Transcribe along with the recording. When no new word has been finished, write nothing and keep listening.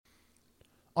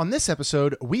On this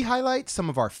episode, we highlight some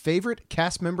of our favorite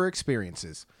cast member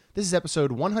experiences. This is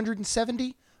episode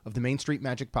 170 of the Main Street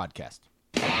Magic Podcast.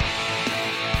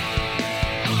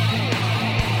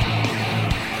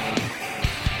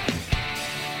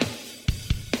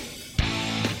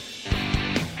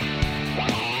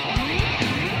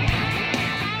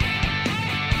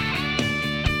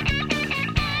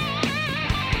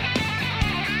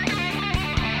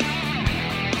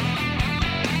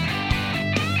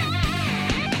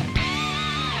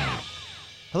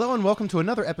 Hello and welcome to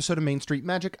another episode of Main Street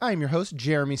Magic. I am your host,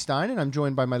 Jeremy Stein, and I'm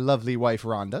joined by my lovely wife,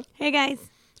 Rhonda. Hey, guys.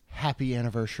 Happy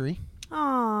anniversary.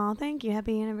 Aw, thank you.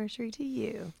 Happy anniversary to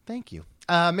you. Thank you.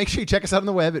 Make sure you check us out on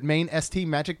the web at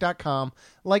mainstmagic.com,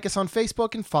 like us on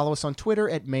Facebook, and follow us on Twitter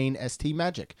at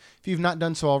mainstmagic. If you've not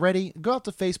done so already, go out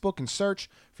to Facebook and search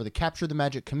for the Capture the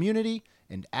Magic community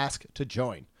and ask to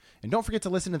join. And don't forget to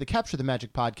listen to the Capture the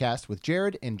Magic podcast with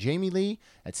Jared and Jamie Lee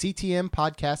at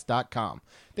ctmpodcast.com.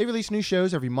 They release new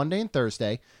shows every Monday and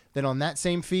Thursday. Then on that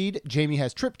same feed, Jamie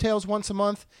has Trip Tales once a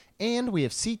month, and we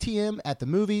have CTM at the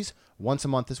movies once a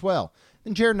month as well.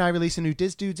 Then Jared and I release a new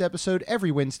Diz Dudes episode every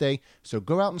Wednesday, so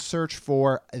go out and search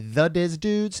for The Diz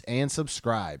Dudes and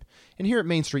subscribe. And here at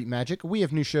Main Street Magic, we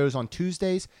have new shows on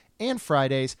Tuesdays and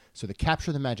Fridays, so the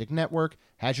Capture the Magic Network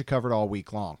has you covered all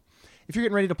week long. If you're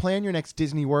getting ready to plan your next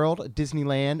Disney World,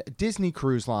 Disneyland, Disney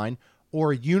Cruise Line,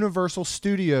 or Universal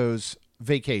Studios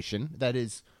vacation, that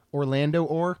is Orlando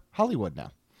or Hollywood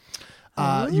now,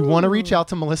 you want to reach out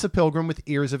to Melissa Pilgrim with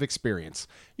Ears of Experience.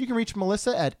 You can reach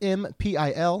Melissa at MPILGRIM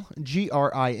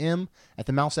at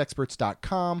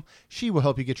themouseexperts.com. She will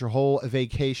help you get your whole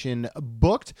vacation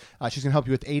booked. She's going to help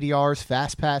you with ADRs,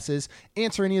 fast passes,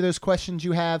 answer any of those questions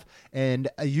you have. And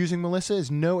using Melissa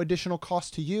is no additional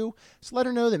cost to you. So let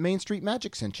her know that Main Street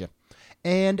Magic sent you.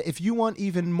 And if you want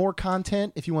even more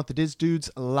content, if you want the Diz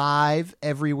Dudes live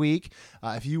every week,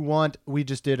 we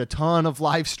just did a ton of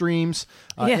live streams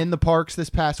in the parks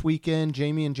this past weekend.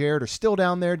 Jamie and Jared are still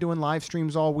down there doing live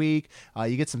streams all week.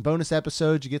 You get some bonus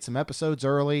episodes, you get some episodes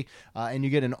early, and you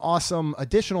get an awesome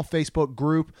additional Facebook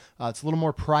group. It's a little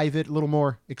more private, a little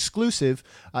more exclusive.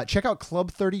 Check out Club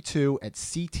 32 at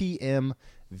ctmvip.com.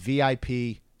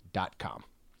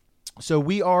 So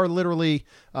we are literally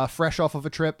fresh off of a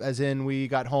trip, as in we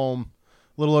got home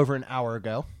a little over an hour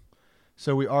ago.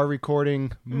 So we are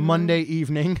recording Monday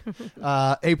evening,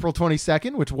 April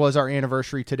 22nd, which was our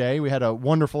anniversary today. We had a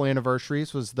wonderful anniversary.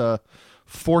 This was the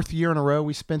 4th year in a row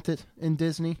we spent it in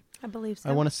Disney. I believe so.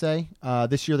 I want to say.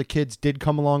 This year the kids did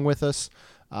come along with us.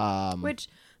 Which...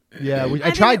 Yeah,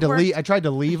 I tried to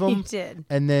leave them. You did.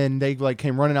 And then they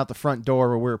came running out the front door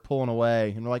where we were pulling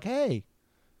away. And we're like, hey,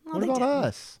 what about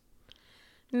us?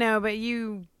 No, but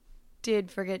you did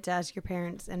forget to ask your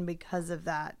parents, and because of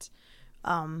that,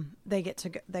 they got to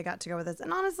go with us.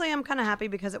 And honestly, I'm kind of happy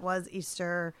because it was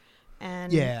Easter,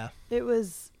 and it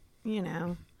was,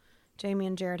 Jamie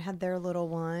and Jared had their little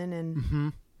one,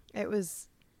 and it was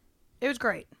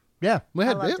great. Yeah,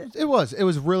 it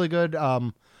was really good. I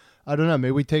don't know,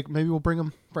 maybe we'll bring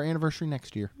them for our anniversary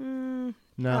next year. No,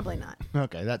 probably not.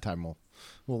 Okay, that time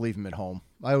we'll leave them at home.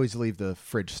 I always leave the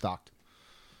fridge stocked.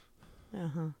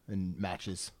 And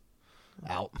matches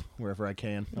out wherever I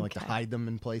can. I like to hide them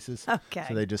in places. Okay.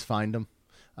 So they just find them.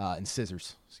 And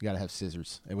scissors. So you got to have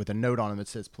scissors. And with a note on them that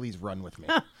says, please run with me.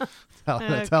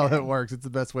 That's how it works. It's the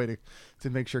best way to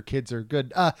make sure kids are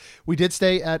good. We did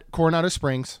stay at Coronado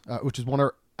Springs, which is one of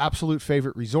our absolute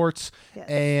favorite resorts. Yes.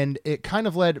 And it kind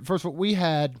of led, first of all, we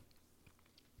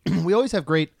always have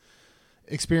great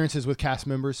experiences with cast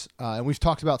members. And we've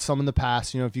talked about some in the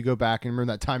past. If you go back and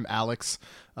remember that time Alex,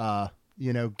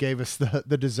 gave us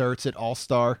the desserts at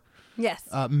All-Star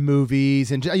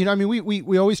movies. And,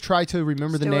 we always try to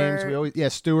remember the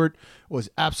names. Stuart was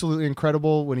absolutely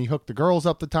incredible when he hooked the girls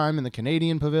up the time in the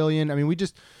Canadian Pavilion. I mean, we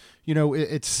just,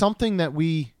 it's something that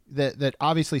that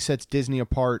obviously sets Disney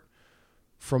apart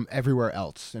from everywhere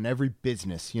else and every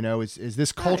business, is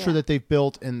this culture that they've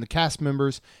built, and the cast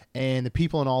members and the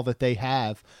people and all that they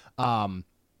have,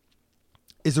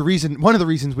 is one of the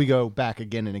reasons we go back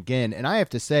again and again. And I have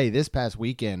to say, this past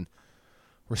weekend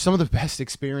were some of the best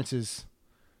experiences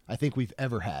I think we've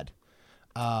ever had.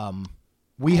 I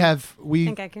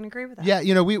think I can agree with that.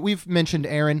 Yeah, we've mentioned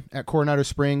Aaron at Coronado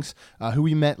Springs, who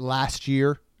we met last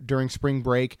year during spring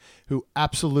break, who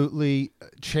absolutely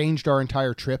changed our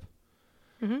entire trip.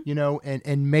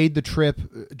 And made the trip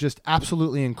just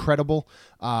absolutely incredible.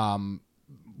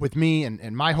 With me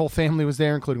and my whole family was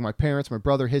there, including my parents, my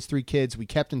brother, his 3 kids. We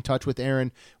kept in touch with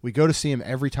Aaron. We go to see him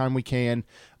every time we can.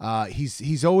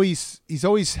 He's always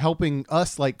helping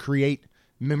us create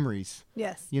memories.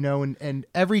 Yes. You know, and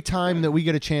every time that we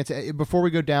get a chance, before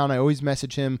we go down, I always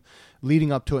message him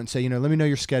leading up to it and say, you know, let me know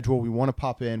your schedule. We want to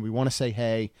pop in. We want to say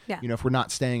hey, you know, if we're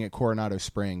not staying at Coronado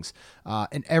Springs.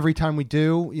 And every time we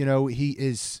do, you know, he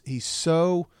has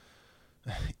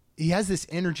this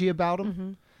energy about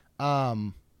him.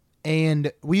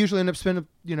 And we usually end up spending,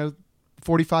 you know,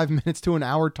 45 minutes to an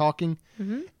hour talking.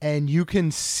 And you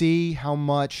can see how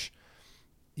much,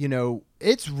 you know,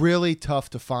 it's really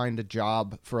tough to find a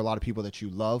job for a lot of people that you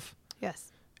love.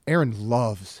 Yes. Aaron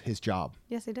loves his job.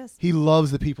 Yes, he does. He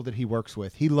loves the people that he works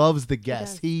with. He loves the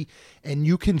guests. And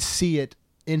you can see it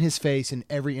in his face in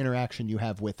every interaction you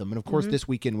have with him. And of course, this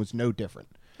weekend was no different.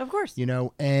 Of course. You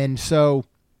know, and so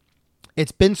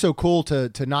it's been so cool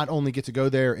to not only get to go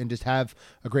there and just have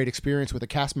a great experience with a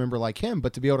cast member like him,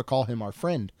 but to be able to call him our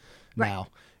friend now,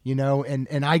 you know,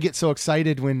 and I get so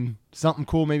excited when something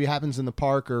cool maybe happens in the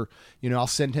park, or, you know, I'll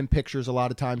send him pictures a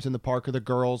lot of times in the park of the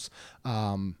girls.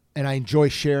 And I enjoy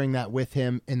sharing that with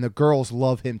him, and the girls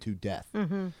love him to death.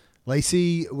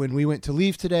 Lacey, when we went to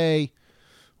leave today,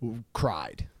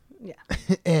 cried. Yeah.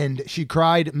 And she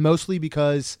cried mostly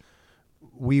because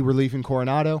we were leaving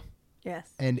Coronado. Yes.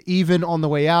 And even on the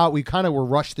way out, we kind of were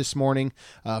rushed this morning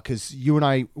because you and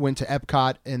I went to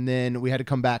Epcot, and then we had to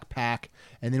come back, pack,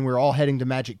 and then we were all heading to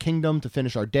Magic Kingdom to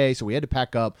finish our day, so we had to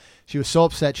pack up. She was so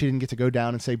upset she didn't get to go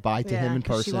down and say bye to him in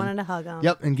person. She wanted to hug him.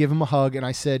 Yep, and give him a hug. And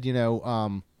I said, you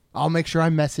know, I'll make sure I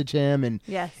message him. And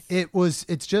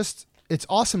it's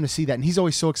awesome to see that, and he's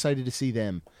always so excited to see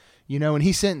them. You know, and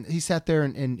he sat there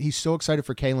and he's so excited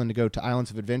for Kaylin to go to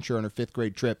Islands of Adventure on her 5th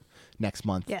grade trip next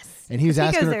month. Yes. And he was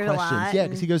asking her questions. Yeah,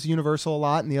 because he goes to Universal a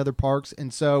lot and the other parks.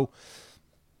 And so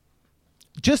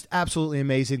just absolutely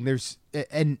amazing.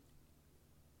 And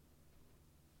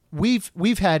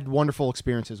we've had wonderful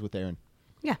experiences with Aaron.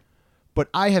 Yeah. But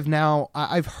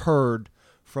I've heard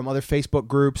from other Facebook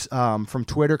groups, from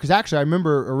Twitter, because actually I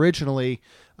remember originally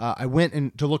I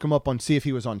went to look him up see if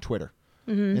he was on Twitter.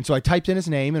 And so I typed in his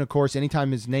name, and of course,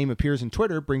 anytime his name appears in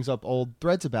Twitter, it brings up old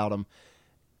threads about him.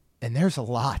 And there's a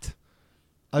lot.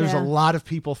 There's a lot of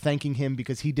people thanking him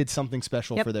because he did something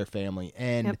special for their family.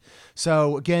 And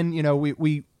so, again, you know,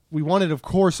 we wanted, of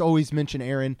course, always mention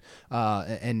Aaron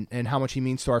and how much he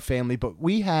means to our family. But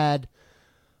we had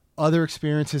other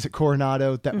experiences at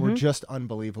Coronado that were just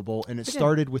unbelievable. And it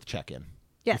started with check-in.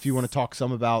 Yes. If you want to talk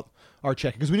some about our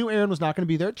check-in. Because we knew Aaron was not going to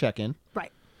be there at check-in.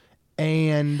 Right.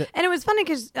 And it was funny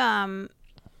because, so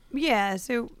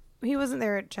he wasn't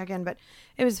there at check-in, but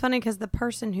it was funny because the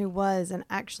person who was, and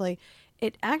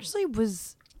it actually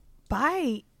was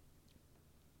by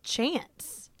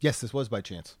chance. Yes, this was by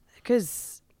chance.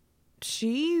 Because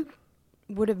she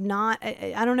would have not,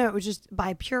 I don't know, it was just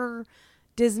by pure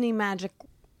Disney magic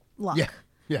luck.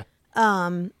 Yeah.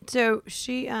 So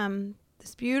she,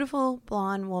 this beautiful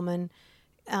blonde woman,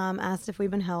 asked if we've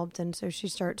been helped, and so she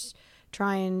starts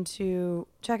trying to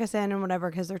check us in and whatever,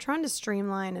 because they're trying to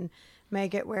streamline and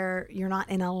make it where you're not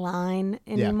in a line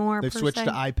anymore. Yeah, they've switched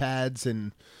to iPads,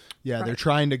 and they're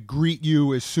trying to greet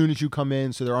you as soon as you come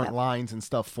in, so there aren't lines and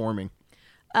stuff forming.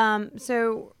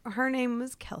 So her name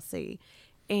was Kelsey,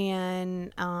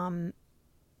 and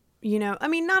you know, I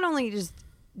mean, not only just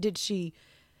did she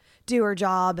do her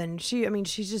job, and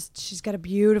she's got a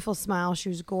beautiful smile. She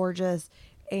was gorgeous,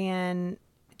 and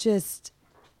just,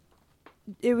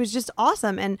 it was just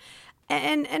awesome. And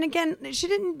again, she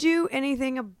didn't do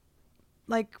anything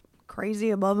like crazy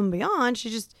above and beyond. She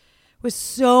just was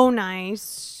so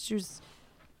nice. She was,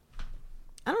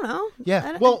 I don't know.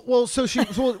 Yeah. Well, so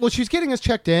she's getting us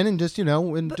checked in, and just, you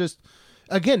know, and just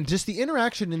the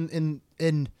interaction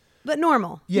in but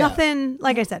normal. Yeah. Nothing,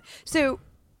 like I said. So,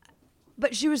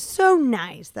 but she was so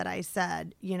nice that I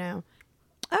said, you know,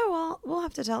 oh, well, we'll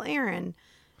have to tell Aaron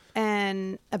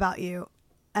and about you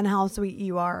and how sweet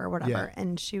you are or whatever. Yeah.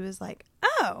 And she was like,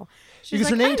 oh. Because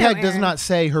her name tag does not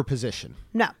say her position.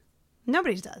 No.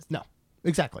 Nobody's does. No.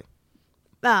 Exactly.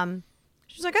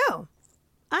 She's like, oh,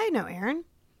 I know Aaron.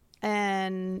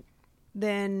 And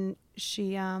then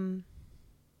she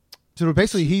so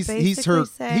basically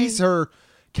he's her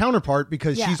counterpart,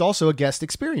 because she's also a guest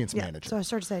experience manager. So I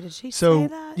started to say, did she say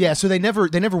that? Yeah, so they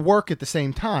never work at the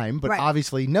same time, but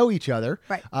obviously know each other.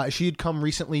 Right. She had come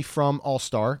recently from All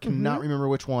Star. Cannot remember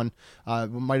which one.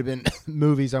 Might have been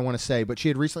movies, I want to say, but she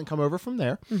had recently come over from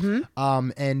there.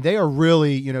 And they are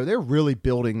really, you know, they're really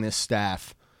building this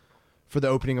staff for the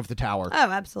opening of the tower.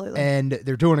 Oh, absolutely. And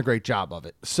they're doing a great job of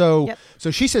it. So so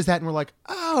she says that, and we're like,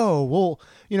 oh, well,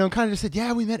 you know, kind of just said,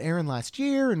 yeah, we met Aaron last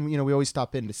year, and, you know, we always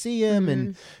stop in to see him,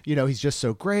 and, you know, he's just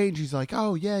so great. And she's like,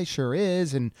 oh, yeah, he sure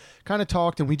is, and kind of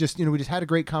talked, and we just had a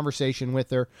great conversation with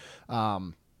her.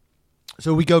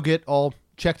 So we go get all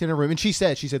checked in her room, and she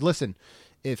said, listen,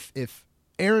 if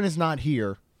Aaron is not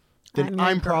here, then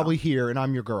I'm probably here, and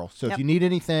I'm your girl. So if you need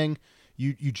anything,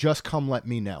 you just come let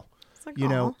me know. Like, you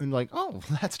know, and like, oh,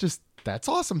 that's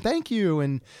awesome. Thank you.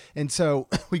 And so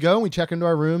we go and we check into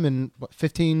our room, and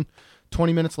 15,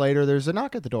 20 minutes later, there's a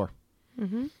knock at the door.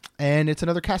 Mm-hmm. And it's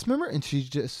another cast member, and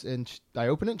I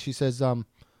open it, and she says, I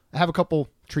have a couple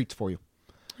treats for you.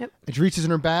 Yep. And she reaches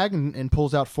in her bag and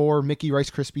pulls out 4 Mickey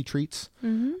Rice Krispie treats,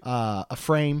 a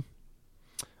frame,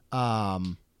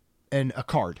 and a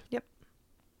card. Yep.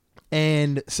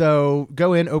 And so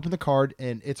go in, open the card,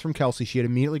 and it's from Kelsey. She had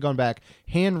immediately gone back,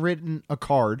 handwritten a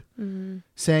card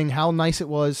saying how nice it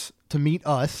was to meet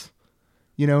us.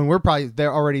 You know, and we're probably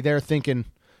already there thinking,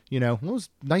 you know, well, it was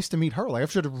nice to meet her. Like, I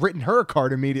should have written her a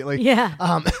card immediately.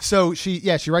 Yeah. So she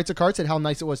writes a card, said how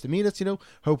nice it was to meet us, you know,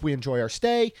 hope we enjoy our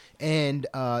stay. And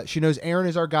she knows Aaron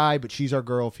is our guy, but she's our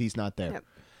girl if he's not there. Yep.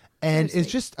 And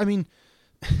it's just, I mean,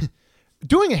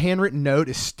 doing a handwritten note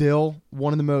is still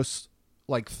one of the most,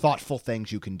 like, thoughtful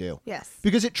things you can do. Yes.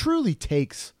 Because it truly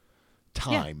takes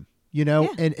time, you know,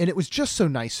 and it was just so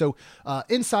nice. So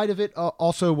inside of it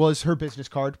also was her business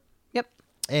card. Yep.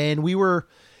 And we were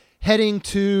heading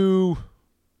to,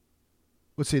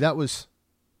 let's see, that was,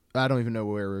 I don't even know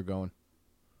where we were going.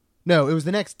 No, it was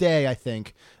the next day, I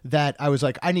think, that I was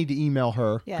like, I need to email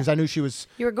her because I knew she was,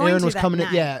 Aaron was coming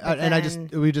in. Yeah. And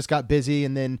we just got busy.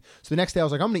 And then, so the next day I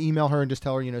was like, I'm going to email her and just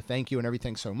tell her, you know, thank you and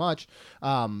everything so much.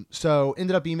 So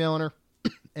ended up emailing her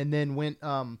and then went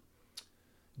down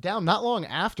not long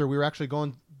after. We were actually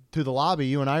going to the lobby,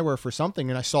 you and I were, for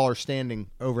something, and I saw her standing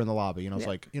over in the lobby. And I was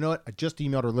like, you know what? I just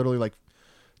emailed her literally like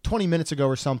 20 minutes ago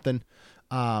or something.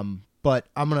 But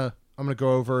I'm going to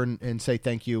go over and say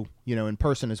thank you, you know, in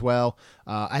person as well.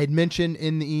 I had mentioned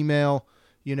in the email,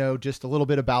 you know, just a little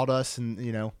bit about us and,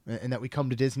 you know, and that we come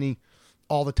to Disney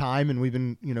all the time, and we've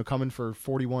been, you know, coming for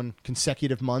 41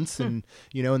 consecutive months and,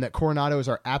 you know, and that Coronado is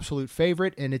our absolute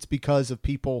favorite. And it's because of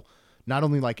people not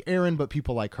only like Aaron, but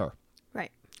people like her.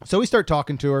 Right. So we start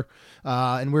talking to her,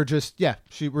 and we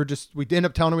end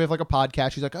up telling her we have like a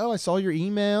podcast. She's like, oh, I saw your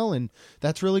email and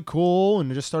that's really cool.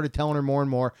 And I just started telling her more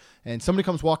and more. And somebody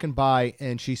comes walking by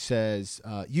and she says,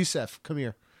 Yusef, come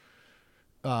here.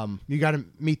 You got to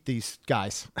meet these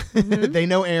guys. They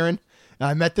know Aaron.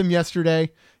 I met them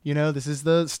yesterday. You know, this is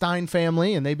the Stein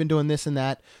family and they've been doing this and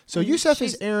that. So Yusef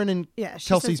is Aaron and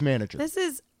Kelsey's manager. This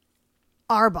is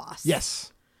our boss.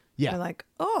 Yes. Yeah. They're like,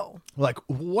 oh. Like,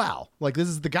 wow. Like, this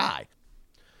is the guy.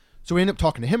 So we end up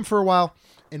talking to him for a while.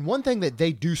 And one thing that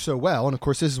they do so well, and of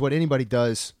course this is what anybody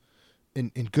does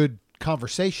in good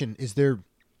conversation, is they're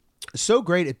so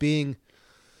great at being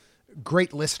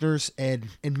great listeners and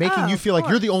making you feel like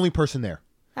you're the only person there.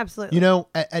 Absolutely. You know,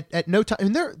 at no time.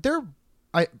 And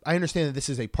I understand that this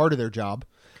is a part of their job,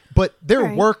 but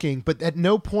they're working, but at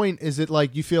no point is it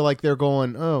like you feel like they're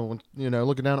going, oh, you know,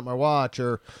 looking down at my watch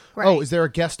or, oh, is there a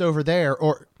guest over there?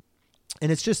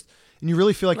 And it's just, and you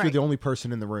really feel like you're the only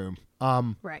person in the room.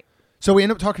 Right. So we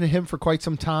end up talking to him for quite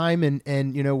some time.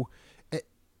 And you know,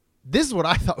 this is what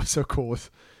I thought was so cool.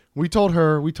 Was we told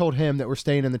him that we're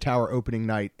staying in the tower opening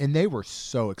night, and they were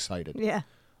so excited. Yeah.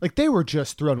 Like, they were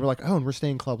just thrilled. We're like, oh, and we're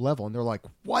staying club level. And they're like,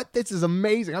 what? This is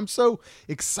amazing. I'm so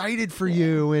excited for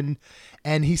you.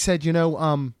 And he said, you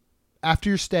know, after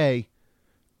your stay,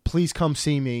 please come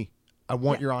see me. I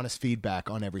want your honest feedback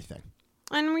on everything.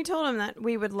 And we told him that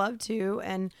we would love to,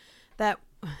 and that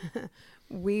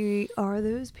we are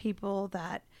those people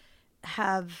that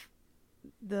have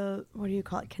the, what do you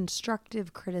call it?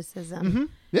 Constructive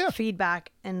criticism,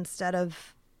 feedback, instead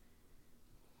of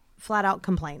flat out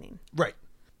complaining. Right.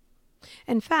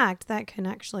 In fact, that can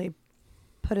actually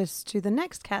put us to the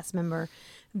next cast member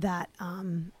that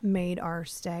made our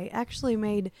stay /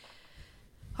 the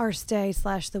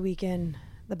weekend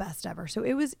the best ever. So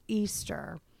it was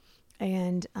Easter,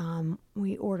 and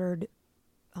we ordered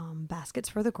baskets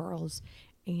for the girls,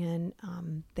 and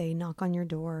they knock on your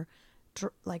door,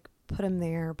 like put them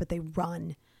there, but they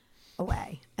run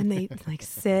away, and they like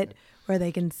sit where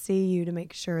they can see you to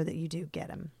make sure that you do get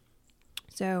them.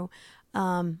 So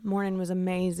morning was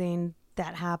amazing.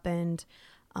 That happened.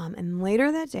 And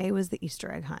later that day was the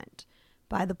Easter egg hunt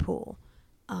by the pool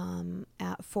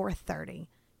at 4:30.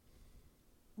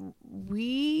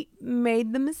 We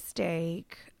made the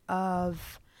mistake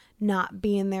of not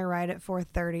being there right at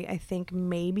 4:30. I think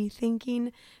maybe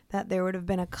thinking that there would have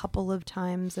been a couple of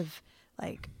times of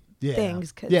like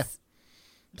things.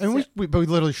 And we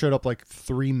literally showed up like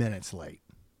 3 minutes late.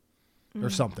 Or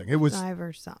something. It was 5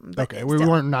 or something. Okay, we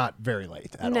weren't not very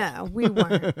late at all. No, we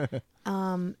weren't.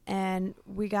 And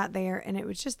we got there, and it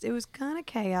was kind of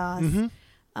chaos.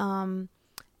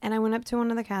 And I went up to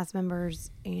one of the cast members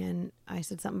and I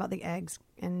said something about the eggs.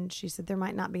 And she said, there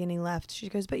might not be any left. She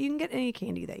goes, but you can get any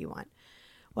candy that you want.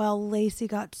 Well, Lacey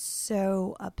got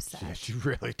so upset. Yeah, she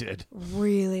really did.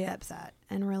 Really upset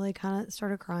and really kind of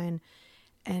started crying.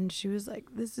 And she was like,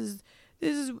 this is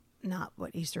not what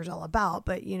Easter's all about.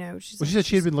 But, you know, she said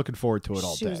she had been looking forward to it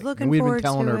all day. She was looking and we've forward been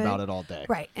telling to her it. about it all day.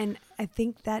 Right. And I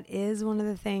think that is one of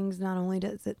the things, not only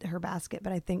does it her basket,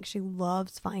 but I think she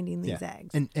loves finding these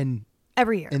eggs. And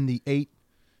every year. In the 8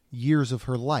 years of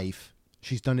her life,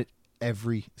 she's done it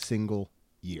every single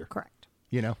year. Correct.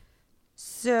 You know?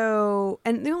 So,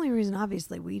 and the only reason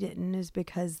obviously we didn't is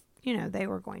because, you know, they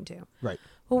were going to. Right.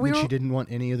 Well, she didn't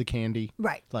want any of the candy.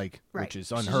 Right. Like, right. Which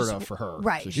is unheard of for her.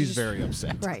 Right. So she's very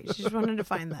upset. Right. She just wanted to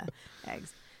find the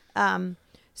eggs. And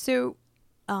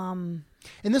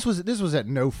this was at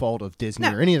no fault of Disney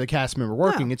or any of the cast member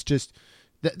working. No. It's just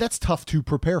that's tough to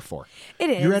prepare for.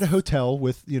 It is. You're at a hotel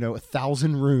with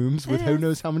 1,000 rooms with who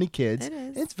knows how many kids. It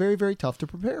is. It's very, very tough to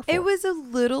prepare for. It was a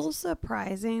little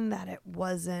surprising that it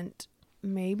wasn't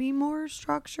maybe more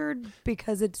structured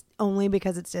because it's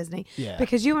Disney. Yeah.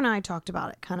 Because you and I talked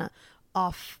about it kind of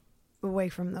off away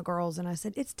from the girls, and I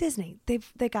said it's Disney.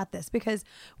 They got this because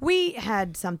we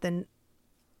had something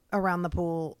around the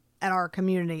pool at our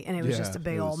community, and it was just a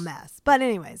big old mess. But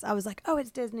anyways, I was like, oh,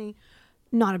 it's Disney,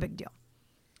 not a big deal.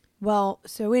 Well,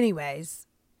 so anyways,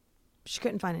 she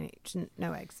couldn't find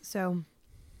no eggs. So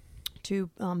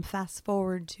to fast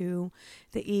forward to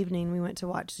the evening, we went to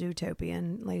watch Zootopia,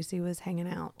 and Lacey was hanging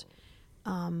out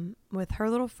with her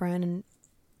little friend, and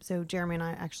so Jeremy and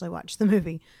I actually watched the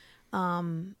movie.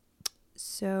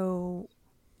 So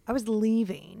I was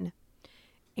leaving,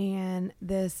 and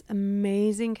this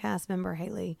amazing cast member,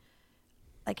 Haley,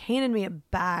 like handed me a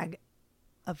bag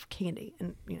of candy,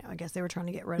 and I guess they were trying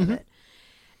to get rid of it.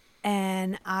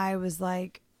 And I was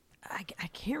like, I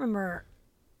can't remember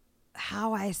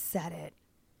how I said it,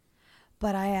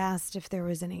 but I asked if there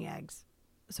was any eggs,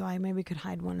 so I maybe could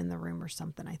hide one in the room or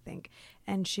something, I think.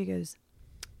 And she goes,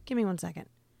 give me 1 second.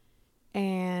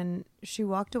 And she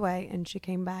walked away, and she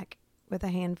came back with a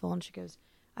handful, and she goes,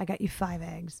 I got you 5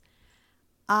 eggs.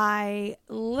 I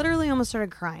literally almost started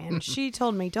crying. She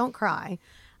told me, don't cry.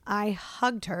 I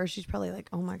hugged her. She's probably like,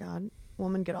 oh my God,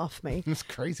 woman, get off me. This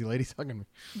crazy lady's hugging me.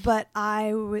 But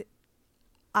I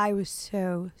was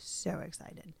so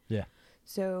excited. Yeah.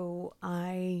 So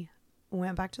I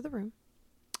went back to the room,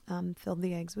 filled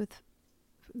the eggs with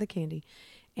the candy,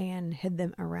 and hid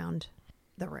them around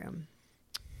the room.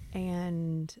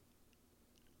 And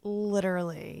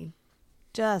literally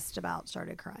just about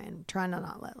started crying, trying to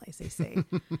not let Lacey see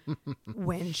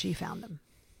when she found them.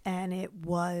 And it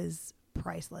was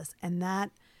priceless. And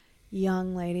that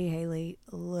young lady, Haley,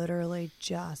 literally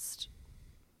just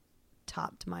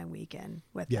topped my weekend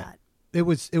with that. It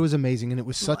was amazing, and it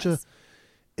was such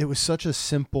a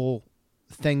simple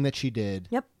thing that she did.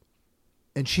 Yep.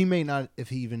 And she may not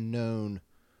have even known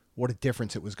what a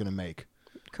difference it was going to make.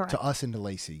 Correct. To us and to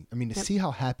Lacey. I mean, to see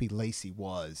how happy Lacey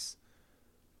was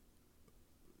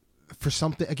for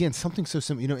something so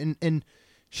simple, and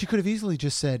she could have easily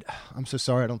just said, I'm so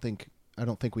sorry, I don't think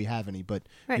we have any, but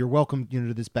you're welcome,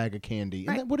 to this bag of candy.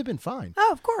 And that would have been fine.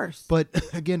 Oh, of course. But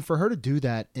again, for her to do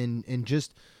that and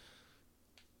just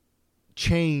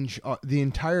change the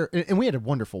entire, and we had a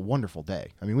wonderful, wonderful day.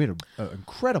 I mean, we had an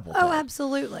incredible day. Oh,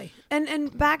 absolutely.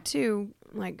 And back to,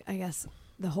 like, I guess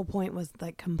the whole point was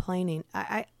like complaining.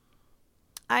 I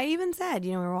even said,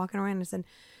 we were walking around and I said,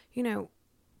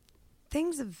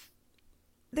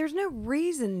 there's no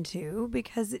reason to,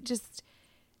 because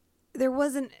there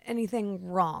wasn't anything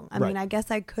wrong. I mean, I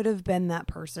guess I could have been that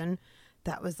person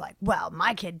that was like, well,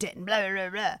 my kid didn't, blah, blah,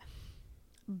 blah.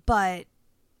 But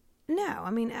no, I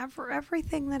mean,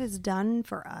 everything that is done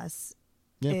for us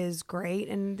is great.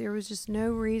 And there was just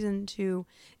no reason to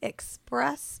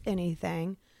express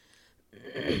anything.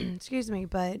 Excuse me,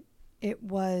 but it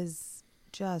was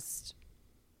just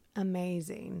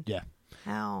amazing. Yeah.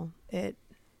 How it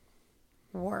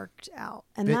worked out.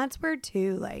 And that's where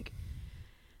too, like,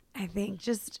 I think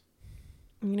just,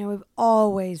 we've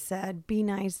always said, be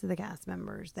nice to the cast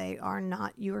members. They are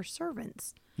not your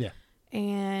servants. Yeah.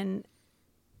 And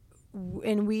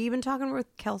we even talking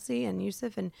with Kelsey and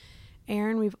Yusuf and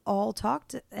Aaron, we've all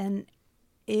talked, and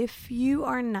if you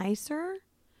are nicer,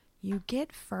 you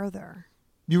get further.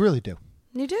 You really do.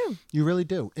 You do. You really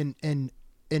do. And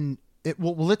it,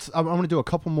 well, I'm going to do a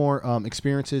couple more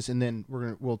experiences, and then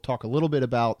we'll talk a little bit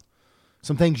about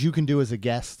some things you can do as a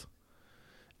guest.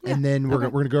 Yeah, and then we're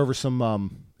going to go over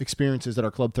some experiences that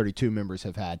our Club 32 members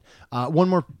have had. One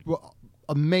more,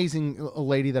 amazing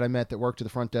lady that I met that worked at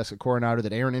the front desk at Coronado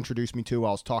that Aaron introduced me to while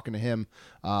I was talking to him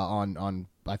on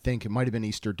I think it might have been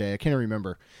Easter Day. I can't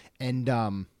remember.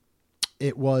 And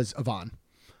it was Yvonne.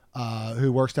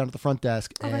 Who works down at the front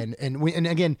desk, Okay. and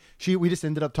again we just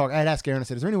ended up talking. I had asked Aaron, I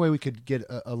said, is there any way we could get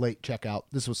a late checkout?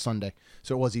 This was Sunday,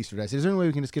 so it was Easter Day. I said, is there any way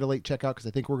we can just get a late checkout, because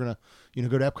I think we're gonna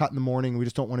go to Epcot in the morning. We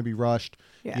just don't want to be rushed,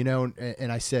 Yeah.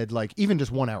 and I said, like, even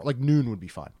just 1 hour, like noon would be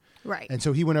fine. Right. And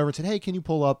so he went over and said, hey, can you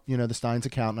pull up, the Stein's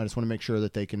account? And I just want to make sure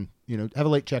that they can, have a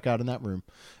late checkout in that room.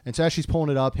 And so as she's pulling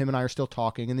it up, him and I are still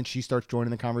talking. And then she starts joining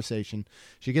the conversation.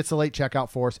 She gets the late checkout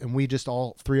for us. And we just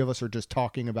all three of us are just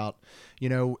talking about,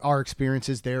 our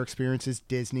experiences, their experiences,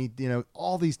 Disney,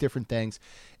 all these different things.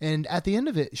 And at the end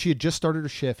of it, she had just started her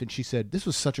shift. And she said, this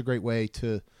was such a great way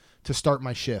to start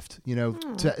my shift,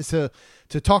 to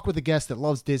talk with a guest that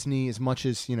loves Disney as much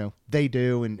as, they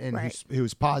do, and Right.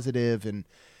 who's positive,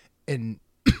 and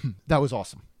that was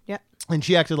awesome. Yeah. And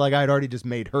she acted like I had already just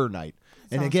made her night.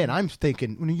 That's and again, awesome. I'm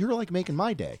thinking, you're like making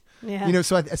my day. Yeah.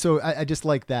 So I just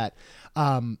like that.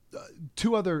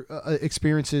 Two other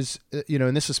experiences,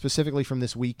 and this is specifically from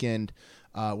this weekend,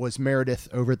 was Meredith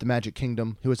over at the Magic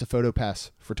Kingdom, who is a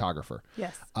PhotoPass photographer.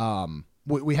 Yes.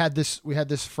 We had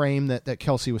this frame that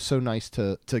Kelsey was so nice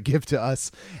to give to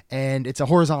us, and it's a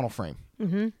horizontal frame.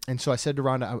 Mm-hmm. And so I said to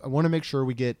Rhonda, I want to make sure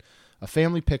we get a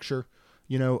family picture,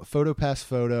 PhotoPass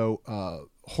photo,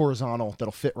 horizontal,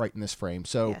 that'll fit right in this frame.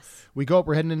 So Yes. we go up,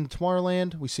 we're heading into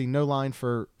Tomorrowland. We see no line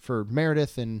for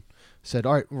Meredith, and said,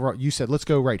 all right, you said, let's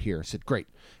go right here. I said, great.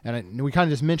 And we kind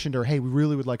of just mentioned to her, hey, we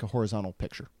really would like a horizontal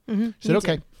picture. Mm-hmm. She said,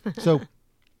 okay. So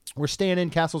we're staying in.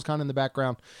 Castle's kind of in the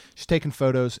background. She's taking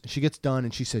photos. She gets done,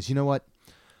 and she says, you know what?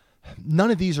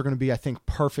 None of these are going to be, I think,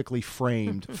 perfectly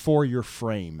framed for your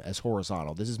frame as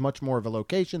horizontal. This is much more of a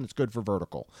location that's good for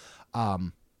vertical.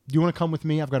 Do you want to come with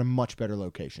me? I've got a much better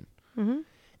location. Mm-hmm.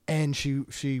 And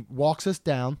she walks us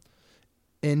down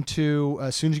into,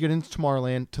 as soon as you get into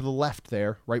Tomorrowland, to the left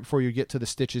there, right before you get to the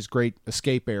Stitch's Great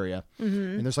Escape area. Mm-hmm.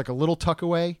 And there's like a little tuck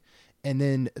away, and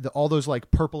then all those like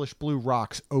purplish blue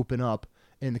rocks open up,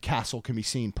 and the castle can be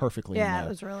seen perfectly. in Yeah, there. it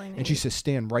was really neat. And she says,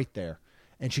 stand right there.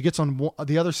 And she gets on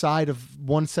the other side of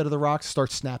one set of the rocks,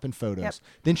 starts snapping photos. Yep.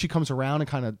 Then she comes around and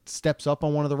kind of steps up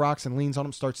on one of the rocks and leans on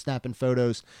them, starts snapping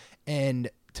photos. And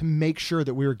to make sure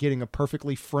that we were getting a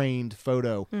perfectly framed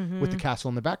photo with the castle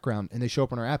in the background. And they show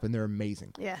up on our app, and they're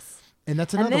amazing. Yes. And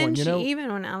that's And another then one, she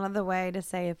even went out of the way to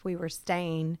say if we were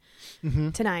staying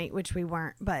tonight, which we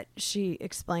weren't, but she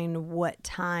explained what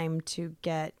time to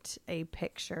get a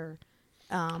picture,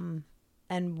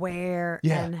 and where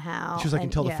and how. She was like, and,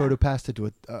 and tell the PhotoPass to do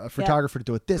it, a photographer to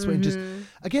do it this way. And just,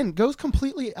 again, goes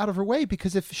completely out of her way,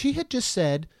 because if she had just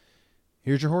said,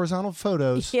 here's your horizontal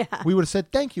photos, Yeah. we would have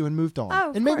said thank you and moved on. Oh,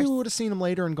 of and maybe course. we would have seen them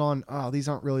later and gone, oh, these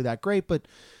aren't really that great. But,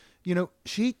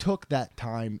 she took that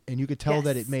time, and you could tell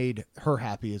that Yes. it made her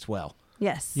happy as well.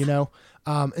 Yes.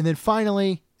 And then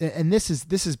finally, and this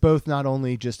is both not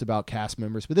only just about cast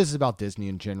members, but this is about Disney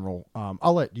in general.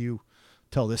 I'll let you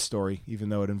tell this story, even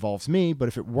though it involves me. But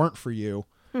if it weren't for you,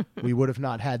 we would have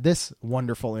not had this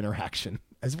wonderful interaction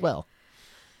as well.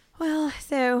 Well,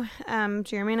 so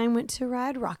Jeremy and I went to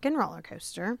ride Rock and Roller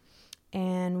Coaster,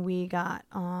 and we got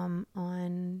on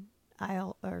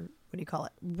aisle, or what do you call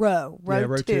it? Row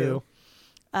row 2.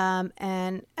 And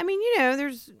I mean,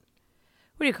 there's,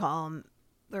 what do you call them?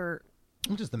 They're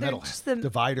Just the they're metal just the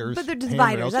dividers. but they're handrails.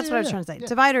 dividers. That's what I was Yeah, trying to say. yeah.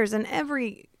 Dividers in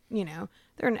every,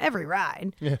 they're in every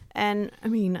ride. Yeah. And I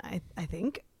mean, I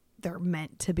think they're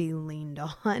meant to be leaned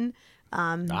on.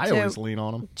 I so always lean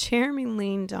on them. Jeremy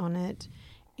leaned on it,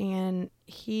 and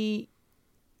he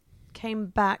came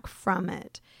back from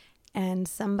it, and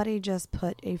somebody just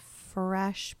put a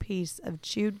fresh piece of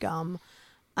chewed gum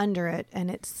under it, and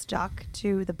it stuck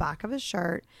to the back of his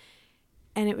shirt,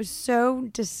 and it was so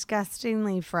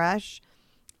disgustingly fresh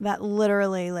that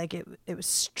literally, like, it was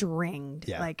stringed.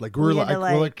 Yeah, like we're we had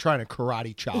like, to, trying to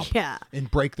karate chop Yeah. and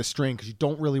break the string, because you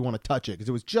don't really want to touch it, because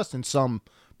it was just in some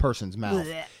person's mouth.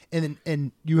 Blech.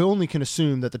 And you only can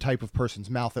assume that the type of person's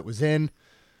mouth it was in.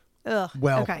 Ugh.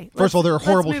 Well, okay. first of all, they're a Let's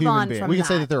horrible move human on being. from We can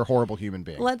say that. that they're a horrible human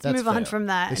being. Let's That's move on fair. from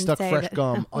that They and stuck say fresh that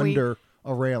gum we- under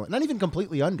a railing, not even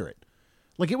completely under it.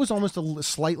 Like, it was almost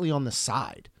slightly on the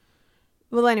side.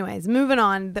 Well, anyways, moving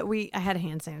on. I had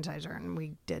hand sanitizer, and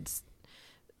we did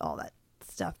all that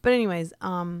stuff. But anyways,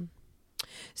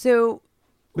 so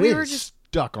But we it were is just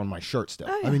stuck on my shirt still.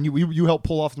 Oh, yeah. I mean, you helped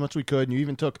pull off as much as we could, and you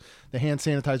even took the hand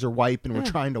sanitizer wipe and were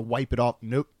trying to wipe it off.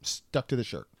 Nope, stuck to the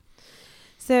shirt.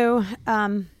 so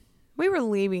we were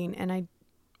leaving, and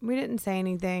we didn't say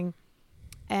anything,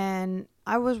 and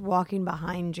I was walking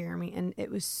behind Jeremy, and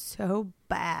it was so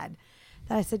bad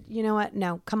that I said, you know what?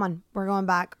 No, come on. We're going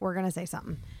back. We're going to say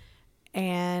something.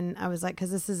 And I was like,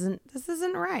 because this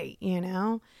isn't right, you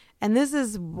know? And this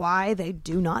is why they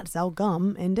do not sell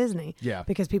gum in Disney. Yeah.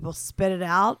 Because people spit it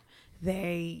out.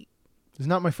 It's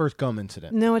not my first gum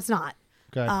incident. No, it's not.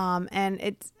 Okay. And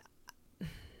it's,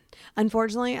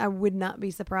 unfortunately, I would not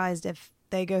be surprised if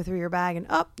they go through your bag and,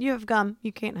 oh, you have gum.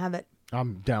 You can't have it.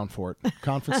 I'm down for it.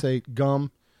 Confiscate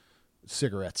gum,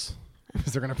 cigarettes.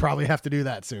 Because they're going to probably have to do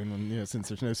that soon when, since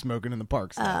there's no smoking in the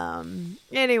parks.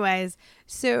 Anyways,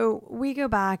 so we go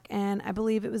back, and I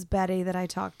believe it was Betty that I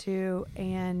talked to,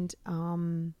 and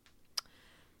was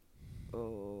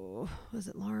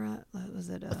it Laura? Was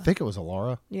it? I think it was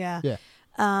Laura. Yeah.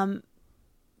 Yeah.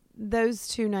 Those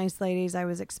two nice ladies I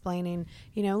was explaining,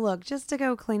 look, just to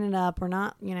go clean it up. We're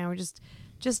not, we're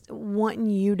just wanting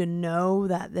you to know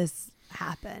that this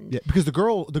happened. Yeah, because the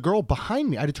girl behind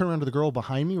me, I had to turn around to the girl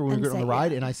behind me when we were on the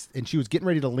ride, yeah. and she was getting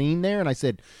ready to lean there, and I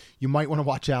said, you might want to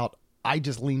watch out. I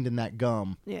just leaned in that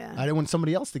gum. Yeah. I didn't want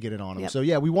somebody else to get it on them. Yep. So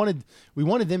yeah, we wanted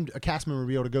them, a cast member, to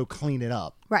be able to go clean it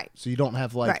up. Right. So you don't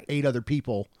have Right. 8 other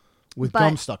people with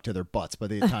gum stuck to their butts by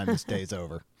the time this day's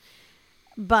over.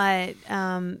 But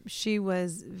she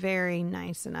was very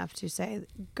nice enough to say,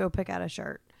 go pick out a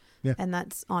shirt. Yeah. And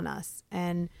that's on us.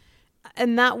 And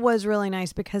that was really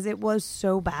nice because it was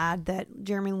so bad that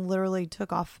Jeremy literally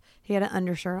took off. He had an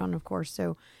undershirt on, of course.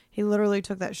 So he literally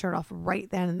took that shirt off right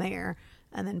then and there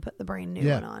and then put the brand new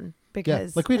one on.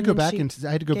 Because we had to go back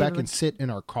I had to go back and sit in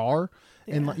our car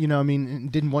and,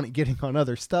 didn't want it getting on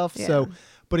other stuff. Yeah. So,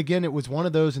 but again, it was one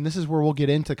of those, and this is where we'll get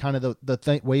into kind of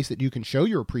the ways that you can show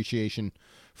your appreciation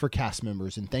for cast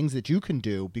members and things that you can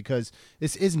do, because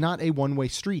this is not a one-way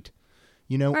street.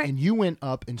 Right. And you went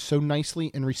up and so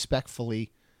nicely and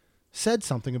respectfully said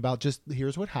something about just,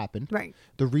 here's what happened. Right.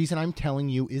 The reason I'm telling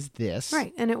you is this.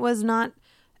 Right. And it was not,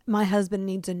 my husband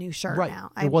needs a new shirt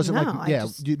now. It wasn't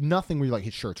nothing where you're like,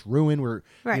 his shirt's ruined, or,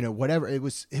 whatever. It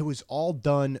was all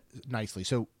done nicely.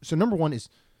 So number one is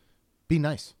be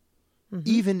nice.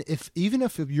 Mm-hmm. Even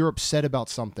if you're upset about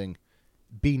something,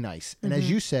 be nice. And as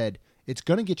you said, it's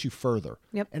going to get you further.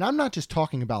 Yep. And I'm not just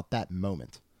talking about that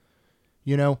moment.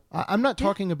 I'm not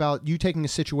talking about you taking a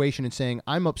situation and saying,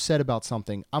 I'm upset about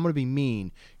something. I'm going to be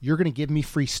mean. You're going to give me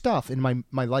free stuff and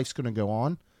my life's going to go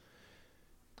on.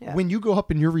 Yeah. When you go up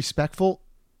and you're respectful,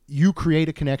 you create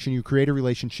a connection. You create a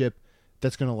relationship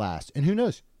that's going to last. And who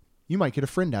knows? You might get a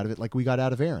friend out of it like we got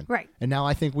out of Aaron. Right. And now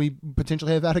I think we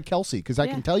potentially have out of Kelsey, because I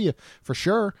can tell you for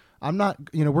sure, I'm not,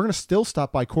 we're going to still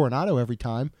stop by Coronado every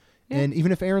time. Yeah. And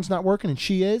even if Aaron's not working and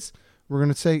she is, we're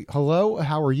going to say, hello,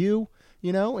 how are you?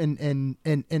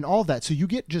 And all that. So you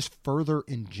get just further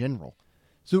in general.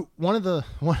 So one of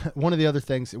the other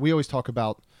things, we always talk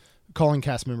about calling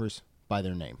cast members by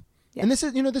their name. Yeah. And this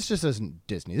is, this just isn't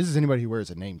Disney. This is anybody who wears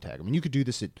a name tag. I mean, you could do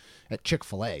this at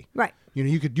Chick-fil-A. Right.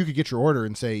 You could get your order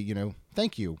and say,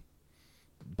 thank you,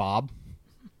 Bob.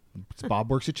 Bob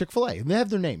works at Chick-fil-A. And they have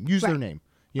their name. Use their name.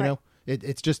 You know,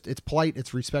 it's polite.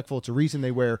 It's respectful. It's a reason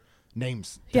they wear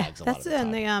names tags a lot of the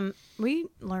time. And we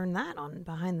learned that on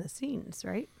behind the scenes,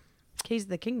 right? Keys of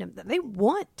the Kingdom, that they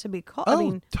want to be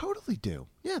called. Totally do.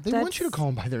 Yeah, they want you to call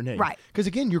them by their name. Right. Because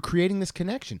again, you're creating this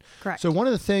connection. Correct. So one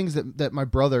of the things that my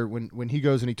brother, when he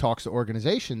goes and he talks to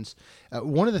organizations,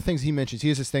 one of the things he mentions, he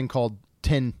has this thing called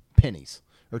 10 pennies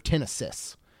or 10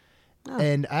 assists. Oh.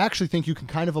 And I actually think you can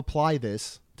kind of apply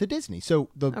this to Disney. So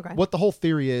what the whole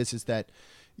theory is that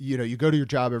you go to your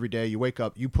job every day, you wake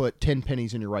up, you put 10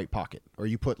 pennies in your right pocket, or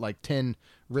you put like 10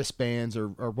 wristbands or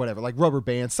whatever, like rubber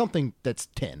bands, something that's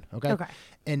 10. Okay.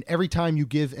 And every time you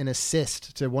give an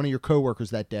assist to one of your coworkers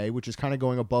that day, which is kind of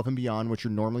going above and beyond what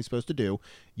you're normally supposed to do,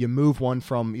 you move one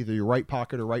from either your right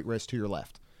pocket or right wrist to your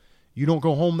left. You don't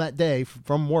go home that day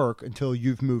from work until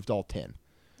you've moved all 10.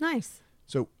 Nice.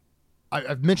 So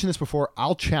I've mentioned this before.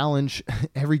 I'll challenge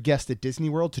every guest at Disney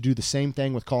World to do the same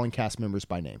thing with calling cast members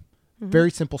by name.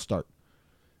 Very simple start.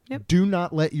 Yep. Do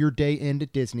not let your day end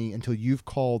at Disney until you've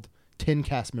called 10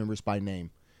 cast members by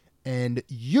name. And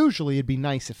usually it'd be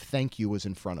nice if thank you was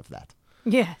in front of that.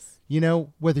 Yes.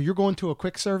 Whether you're going to a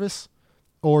quick service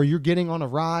or you're getting on a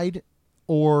ride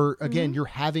or, again, you're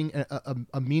having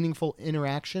a meaningful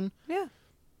interaction. Yeah.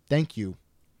 Thank you,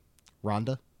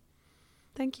 Rhonda.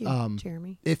 Thank you,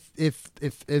 Jeremy. If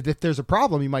there's a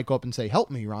problem, you might go up and say,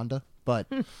 help me, Rhonda. But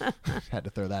had to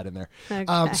throw that in there. Okay.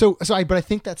 But I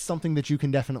think that's something that you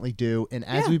can definitely do. And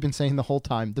as we've been saying the whole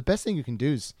time, the best thing you can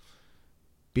do is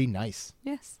be nice.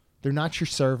 Yes. They're not your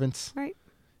servants. Right.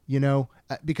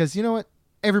 Because you know what?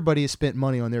 Everybody has spent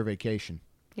money on their vacation.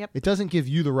 Yep. It doesn't give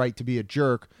you the right to be a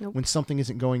jerk when something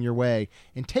isn't going your way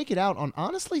and take it out on,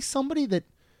 honestly, somebody that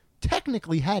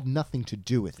technically had nothing to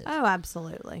do with it. Oh,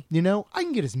 absolutely. You know, I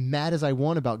can get as mad as I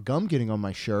want about gum getting on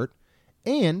my shirt,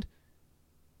 and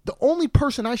the only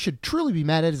person I should truly be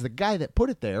mad at is the guy that put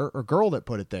it there, or girl that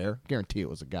put it there. Guarantee it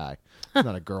was a guy. It's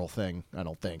not a girl thing, I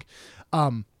don't think.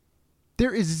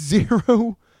 There is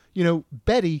zero, you know,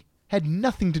 Betty had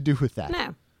nothing to do with that.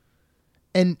 No.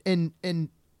 And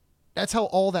that's how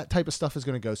all that type of stuff is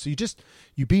going to go. So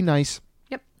you be nice.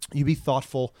 Yep. You be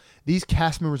thoughtful. These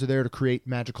cast members are there to create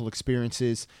magical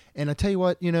experiences. And I tell you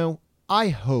what, you know, I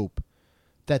hope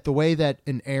that the way that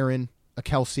an Aaron, a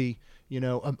Kelsey, you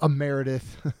know, a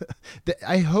Meredith,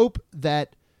 I hope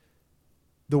that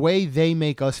the way they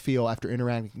make us feel after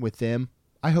interacting with them,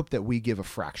 I hope that we give a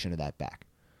fraction of that back.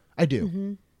 I do.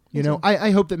 Mm-hmm. You know,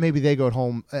 I hope that maybe they go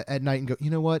home at night and go, you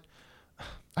know what? I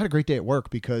had a great day at work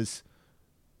because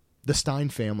the Stein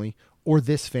family or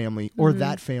this family or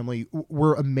that family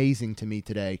were amazing to me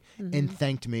today and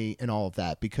thanked me and all of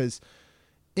that. Because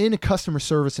in a customer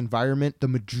service environment, the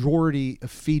majority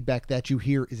of feedback that you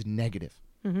hear is negative.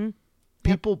 Mm-hmm.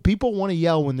 People want to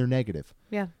yell when they're negative.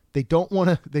 Yeah. They don't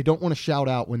want to shout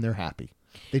out when they're happy.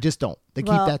 They just don't. They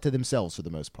keep that to themselves for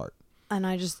the most part. And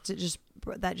I just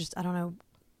I don't know,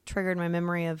 triggered my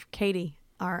memory of Katie,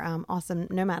 our awesome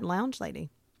Nomad Lounge lady.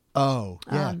 Oh,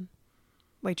 yeah.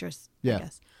 Waitress, yeah. I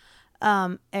guess.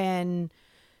 And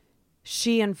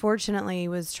she unfortunately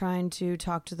was trying to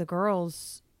talk to the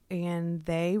girls, and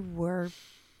their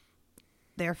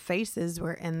faces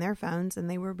were in their phones, and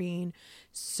they were being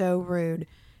so rude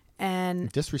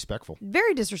and disrespectful.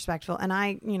 Very disrespectful. And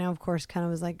I, you know, of course, kind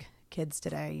of was like, kids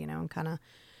today, you know,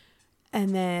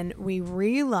 and then we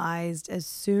realized as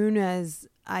soon as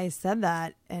I said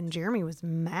that, and Jeremy was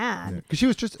mad because she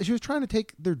was trying to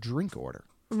take their drink order.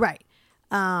 Right.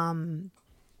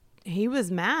 He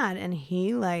was mad, and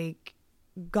he like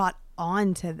got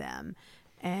on to them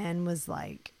and was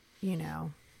like, you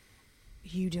know,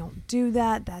 you don't do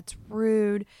that. That's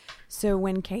rude. So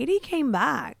when Katie came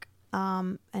back,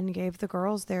 and gave the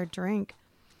girls their drink,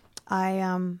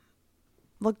 I,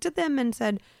 looked at them and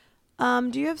said,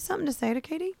 do you have something to say to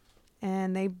Katie?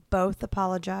 And they both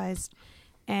apologized.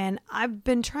 And I've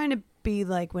been trying to be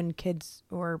like when kids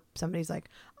or somebody's like,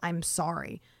 I'm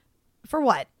sorry. For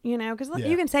what? You know, because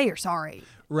you can say you're sorry.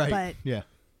 Right. But,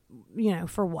 you know,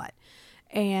 for what?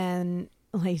 And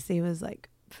Lacey was like,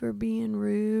 for being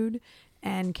rude.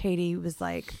 And Katie was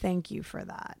like, thank you for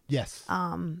that. Yes.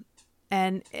 And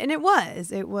it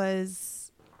was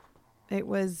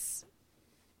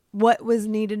what was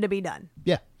needed to be done.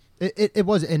 Yeah, it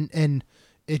was. And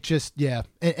it just, yeah.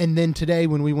 And then today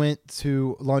when we went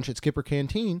to lunch at Skipper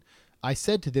Canteen, I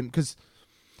said to them, because,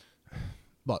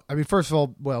 well, I mean, first of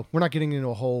all, well, we're not getting into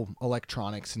a whole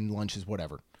electronics and lunches,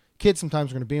 whatever. Kids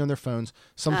sometimes are going to be on their phones.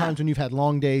 Sometimes when you've had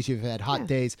long days, you've had hot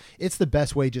days, it's the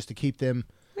best way just to keep them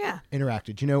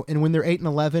interacted, you know. And when they're 8 and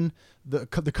 11, the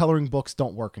coloring books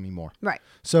don't work anymore. Right.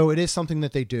 So it is something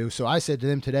that they do. So I said to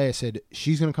them today, I said,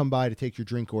 she's going to come by to take your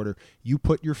drink order. You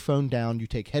put your phone down, you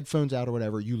take headphones out or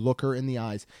whatever, you look her in the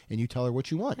eyes and you tell her what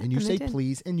you want. And you say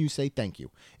please and you say thank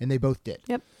you. And they both did.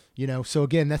 Yep. You know, so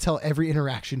again, that's how every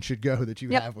interaction should go that you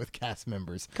have with cast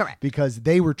members. Correct. Because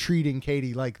they were treating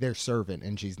Katie like their servant,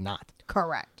 and she's not.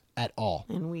 Correct. At all.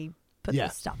 And we put the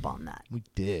stop on that. We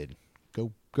did.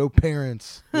 Go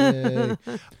parents. Yay.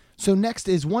 So next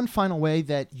is one final way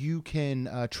that you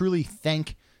can truly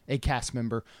thank a cast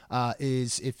member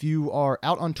is if you are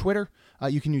out on Twitter,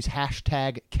 you can use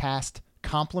hashtag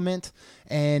 #CastCompliment.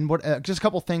 And what just a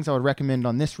couple things I would recommend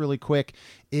on this really quick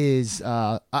is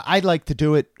I'd like to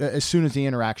do it as soon as the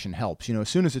interaction helps. You know, as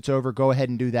soon as it's over, go ahead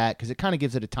and do that because it kind of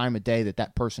gives it a time of day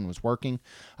that person was working.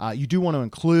 You do want to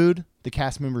include the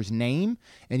cast member's name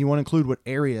and you want to include what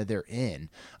area they're in.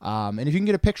 And if you can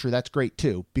get a picture, that's great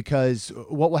too, because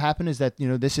what will happen is that, you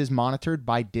know, this is monitored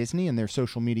by Disney and their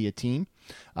social media team.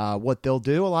 What they'll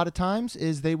do a lot of times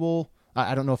is they will,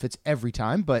 I don't know if it's every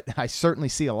time, but I certainly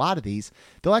see a lot of these.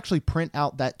 They'll actually print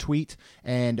out that tweet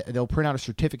and they'll print out a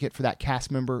certificate for that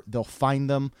cast member. They'll find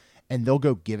them and they'll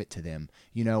go give it to them,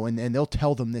 you know, and they'll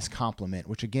tell them this compliment,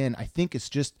 which again, I think it's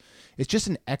just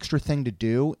an extra thing to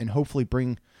do and hopefully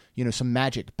bring, you know, some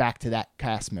magic back to that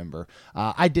cast member.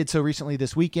 I did so recently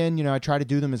this weekend. You know, I try to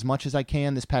do them as much as I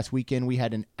can. This past weekend, we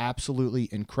had an absolutely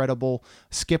incredible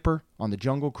skipper on the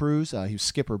Jungle Cruise. He was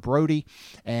Skipper Brody,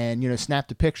 and, you know,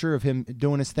 snapped a picture of him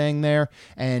doing his thing there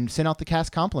and sent out the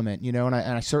cast compliment, you know, and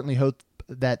I certainly hope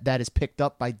that is picked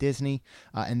up by Disney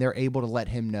and they're able to let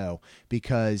him know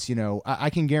because, you know, I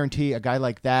can guarantee a guy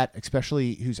like that,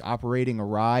 especially who's operating a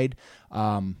ride,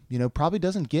 you know, probably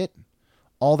doesn't get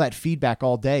all that feedback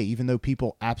all day, even though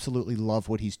people absolutely love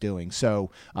what he's doing.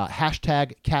 So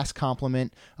hashtag Cast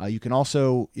Compliment. You can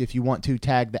also, if you want to,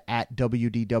 tag the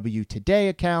 @WDW Today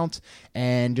account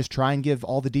and just try and give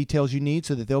all the details you need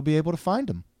so that they'll be able to find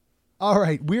them. All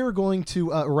right, we're going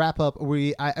to wrap up.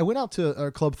 I went out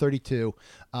to Club 32,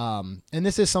 and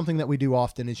this is something that we do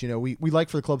often. Is we like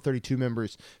for the Club 32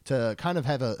 members to kind of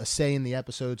have a say in the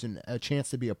episodes and a chance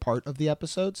to be a part of the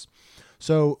episodes.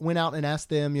 So went out and asked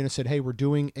them. Said, hey, we're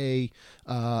doing a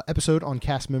episode on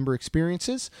cast member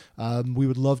experiences. We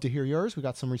would love to hear yours. We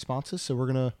got some responses, so we're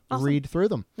gonna read through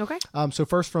them. Okay. So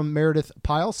first from Meredith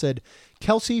Pyle said,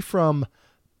 Kelsey from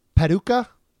Paducah,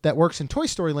 that works in Toy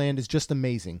Story Land, is just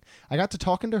amazing. I got to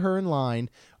talking to her in line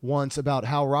once about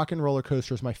how Rock and Roller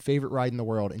Coaster is my favorite ride in the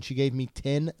world, and she gave me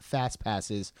 10 fast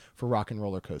passes for Rock and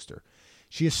Roller Coaster.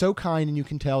 She is so kind, and you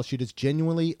can tell she just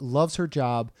genuinely loves her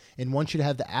job and wants you to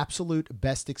have the absolute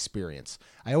best experience.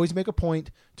 I always make a point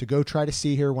to go try to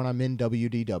see her when I'm in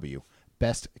WDW.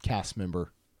 Best cast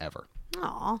member ever.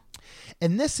 Aw.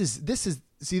 And this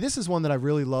is one that I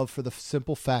really love for the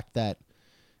simple fact that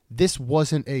this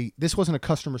wasn't a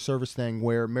customer service thing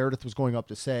where Meredith was going up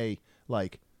to say,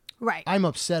 like, right, I'm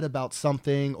upset about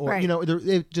something, or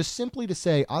right. Just simply to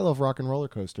say, I love Rock and Roller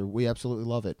Coaster, we absolutely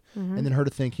love it, and then her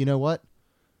to think, you know what,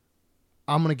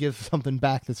 I'm going to give something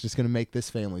back that's just going to make this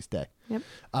family's day. Yep.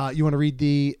 You want to read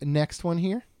the next one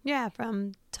here? Yeah,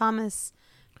 from Thomas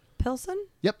Pilson.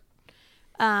 Yep.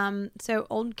 So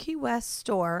Old Key West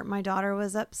store, my daughter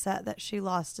was upset that she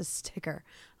lost a sticker.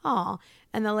 Aw.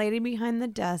 And the lady behind the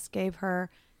desk gave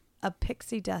her a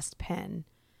pixie dust pen.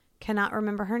 Cannot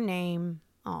remember her name.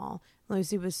 Aw.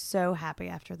 Lucy was so happy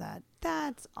after that.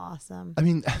 That's awesome. I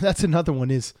mean, that's another one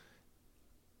is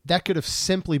that could have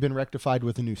simply been rectified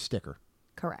with a new sticker.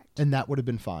 Correct. And that would have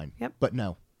been fine. Yep. But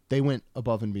no, they went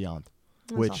above and beyond.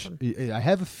 That's which awesome. I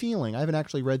have a feeling, I haven't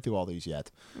actually read through all these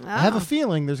yet. Oh. I have a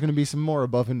feeling there's going to be some more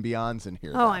above and beyonds in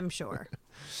here. Oh, I'm sure.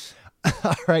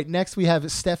 All right, next we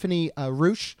have Stephanie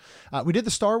Roosh. We did the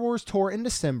Star Wars tour in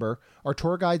December. Our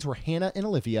tour guides were Hannah and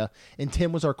Olivia, and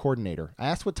Tim was our coordinator. I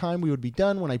asked what time we would be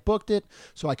done when I booked it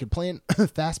so I could plan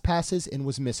fast passes and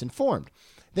was misinformed.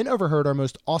 Then overheard our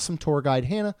most awesome tour guide,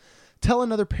 Hannah, tell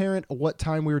another parent what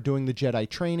time we were doing the Jedi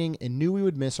training and knew we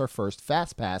would miss our first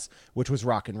fast pass, which was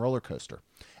Rock and Roller Coaster.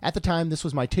 At the time, this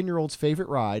was my 10-year-old's favorite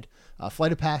ride.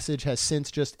 Flight of Passage has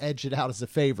since just edged it out as a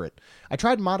favorite. I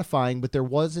tried modifying, but there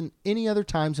wasn't any other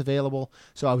times available,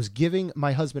 so I was giving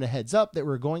my husband a heads up that we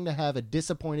were going to have a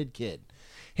disappointed kid.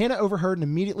 Hannah overheard and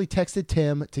immediately texted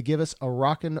Tim to give us a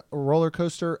Rock and Roller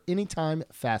Coaster anytime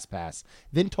fast pass,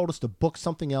 then told us to book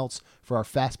something else for our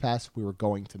fast pass we were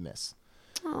going to miss.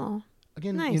 Oh,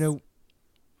 again, nice.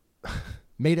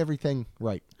 Made everything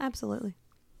right. Absolutely.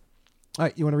 All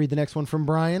right, you want to read the next one from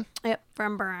Brian? Yep,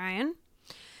 from Brian.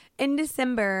 In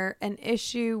December, an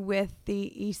issue with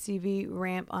the ECV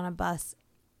ramp on a bus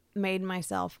made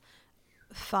myself,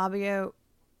 Fabio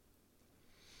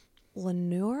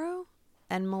Lenuro,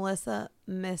 and Melissa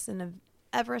miss an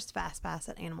Everest Fast Pass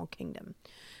at Animal Kingdom.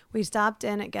 We stopped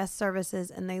in at guest services,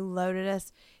 and they loaded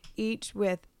us each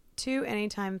with 2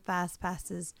 anytime fast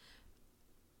passes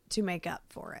to make up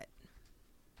for it.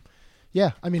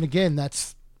 Yeah, I mean, again,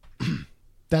 that's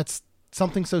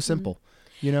something so simple,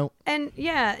 And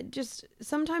yeah, just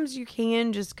sometimes you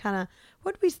can just kind of,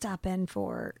 what did we stop in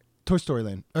for? Toy Story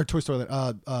Land,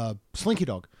 Slinky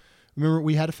Dog. Remember,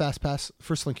 we had a fast pass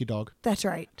for Slinky Dog. That's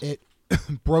right. It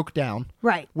broke down.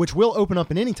 Right. Which will open up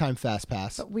an anytime fast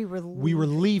pass. But we were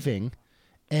leaving.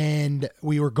 And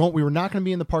we were not going to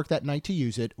be in the park that night to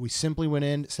use it. We simply went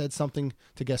in, said something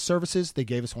to guest services. They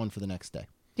gave us one for the next day.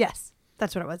 Yes,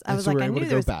 that's what it was. I was so like, I knew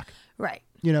there was back. Right.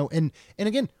 And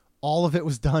again, all of it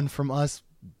was done from us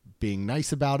being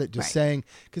nice about it, just saying,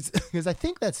 because I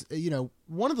think that's,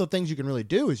 one of the things you can really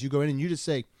do is you go in and you just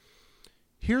say,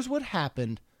 here's what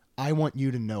happened. I want you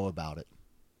to know about it.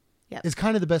 Yep. It's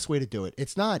kind of the best way to do it.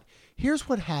 It's not, here's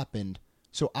what happened,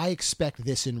 so I expect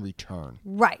this in return.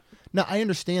 Right. Now, I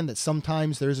understand that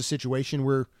sometimes there's a situation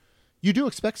where you do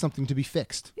expect something to be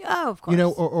fixed. Oh, of course.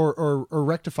 Or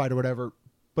rectified or whatever,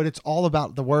 but it's all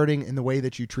about the wording and the way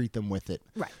that you treat them with it.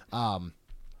 Right. All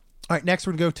right, next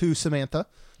we're going to go to Samantha.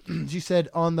 She said,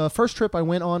 on the first trip I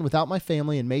went on without my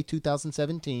family in May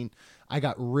 2017, I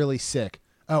got really sick.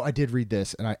 Oh, I did read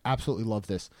this, and I absolutely love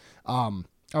this.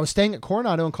 I was staying at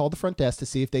Coronado and called the front desk to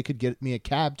see if they could get me a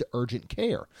cab to urgent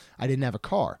care. I didn't have a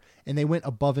car, and they went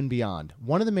above and beyond.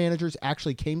 One of the managers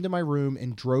actually came to my room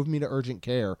and drove me to urgent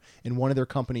care in one of their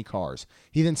company cars.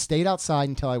 He then stayed outside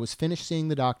until I was finished seeing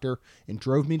the doctor and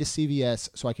drove me to CVS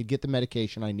so I could get the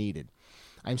medication I needed.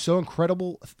 I'm so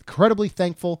incredibly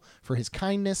thankful for his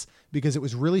kindness because it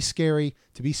was really scary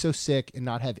to be so sick and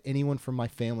not have anyone from my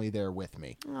family there with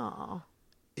me. Aw.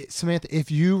 Samantha,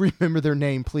 if you remember their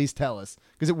name, please tell us,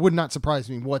 because it would not surprise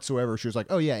me whatsoever. She was like,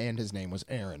 oh yeah, and his name was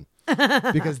Aaron,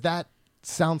 because that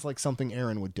sounds like something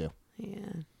Aaron would do.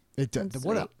 Yeah.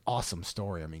 What an awesome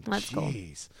story. I mean, That's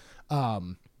jeez.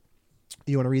 Cool.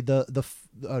 You want to read the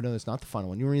oh no, it's not the final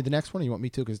one. You want to read the next one, or you want me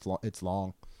to, because it's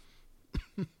long?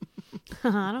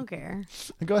 I don't care.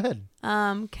 Go ahead.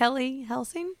 Kelly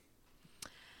Helsing.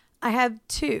 I have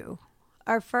two.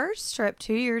 Our first trip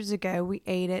 2 years ago, we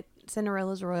ate at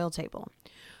Cinderella's royal table.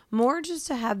 More just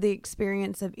to have the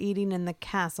experience of eating in the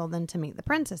castle than to meet the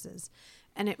princesses.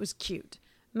 And it was cute.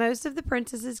 Most of the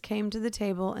princesses came to the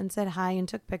table and said hi and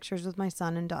took pictures with my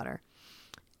son and daughter.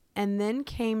 And then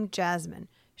came Jasmine.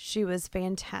 She was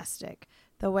fantastic.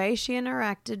 The way she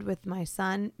interacted with my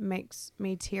son makes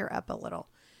me tear up a little.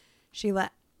 She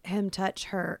let him touch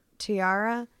her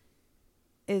tiara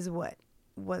is what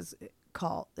it was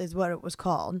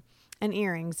called, and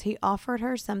earrings. He offered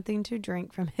her something to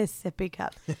drink from his sippy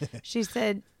cup. She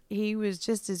said he was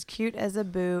just as cute as a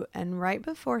boo, and right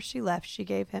before she left, she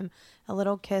gave him a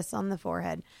little kiss on the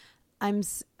forehead.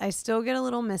 I still get a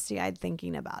little misty-eyed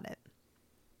thinking about it.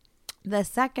 The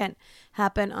second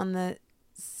happened on the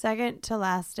second to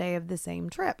last day of the same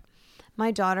trip. My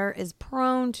daughter is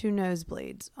prone to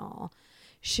nosebleeds.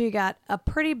 She got a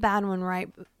pretty bad one right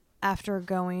after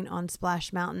going on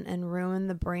Splash Mountain and ruined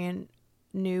the brand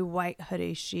new white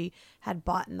hoodie she had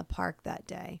bought in the park that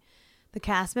day. The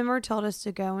cast member told us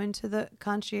to go into the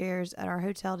concierge at our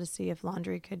hotel to see if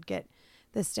laundry could get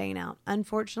the stain out.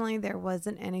 Unfortunately, there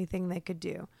wasn't anything they could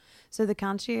do. So the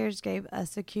concierge gave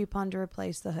us a coupon to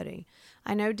replace the hoodie.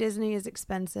 I know Disney is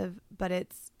expensive, but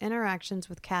it's interactions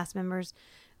with cast members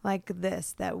like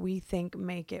this that we think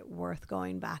make it worth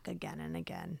going back again and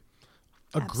again.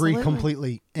 Agree Absolutely.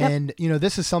 completely. Yep. And,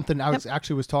 this is something I was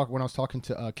talking when I was talking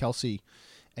to Kelsey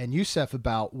and Youssef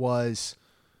about was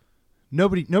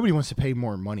nobody wants to pay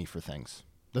more money for things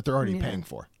that they're already paying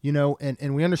for,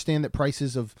 and we understand that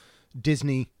prices of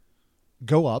Disney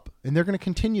go up and they're going to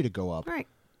continue to go up. Right.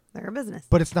 They're a business.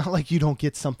 But it's not like you don't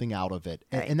get something out of it.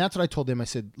 Right. And that's what I told them. I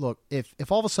said, look, if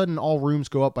all of a sudden all rooms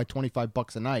go up by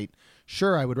 $25 a night,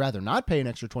 sure, I would rather not pay an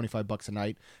extra $25 a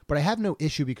night, but I have no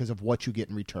issue because of what you get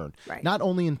in return. Right. Not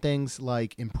only in things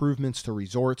like improvements to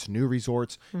resorts, new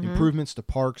resorts, improvements to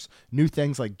parks, new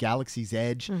things like Galaxy's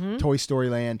Edge, Toy Story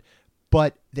Land,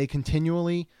 but they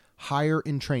continually hire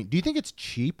and train. Do you think it's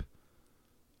cheap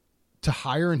to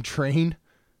hire and train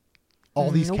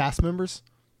all these cast members?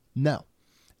 No.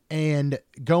 And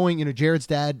going, Jared's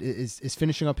dad is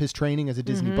finishing up his training as a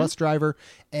Disney bus driver,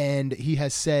 and he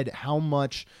has said how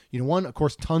much, one, of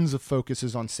course, tons of focus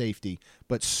is on safety,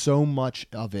 but so much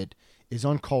of it is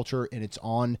on culture and it's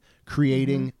on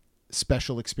creating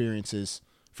special experiences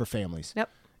for families. Yep.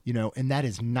 And that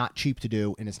is not cheap to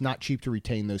do, and it's not cheap to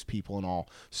retain those people and all.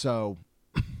 So,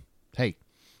 hey,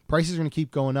 prices are going to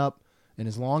keep going up, and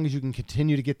as long as you can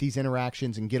continue to get these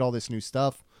interactions and get all this new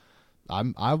stuff,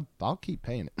 I'll keep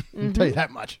paying it. I'll tell you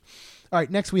that much. All right,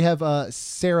 next we have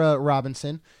Sarah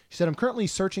Robinson. She said, I'm currently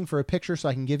searching for a picture so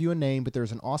I can give you a name, but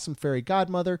there's an awesome fairy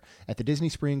godmother at the Disney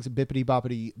Springs Bippity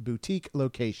Boppity Boutique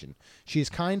location. She is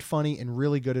kind, funny, and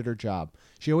really good at her job.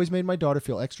 She always made my daughter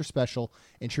feel extra special,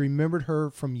 and she remembered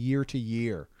her from year to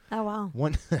year. Oh, wow.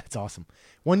 That's awesome.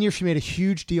 One year she made a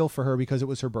huge deal for her because it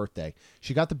was her birthday.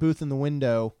 She got the booth in the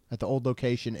window at the old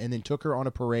location and then took her on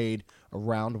a parade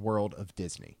around World of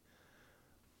Disney.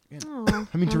 Aww,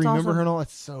 I mean, to remember awesome. her and all,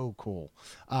 that's so cool.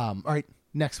 All right,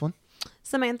 next one.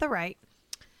 Samantha Wright.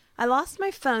 I lost my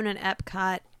phone in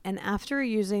Epcot, and after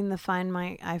using the Find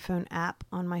My iPhone app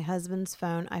on my husband's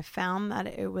phone, I found that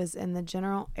it was in the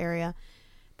general area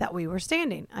that we were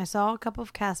standing. I saw a couple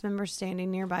of cast members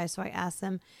standing nearby, so I asked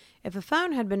them if a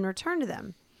phone had been returned to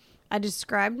them. I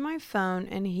described my phone,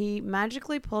 and he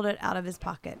magically pulled it out of his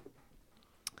pocket.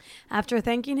 After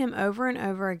thanking him over and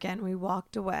over again, we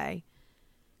walked away.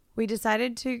 We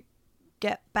decided to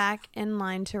get back in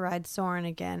line to ride Soarin'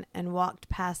 again and walked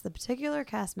past the particular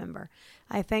cast member.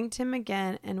 I thanked him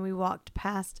again, and we walked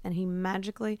past, and he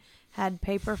magically had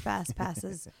paper fast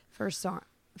passes for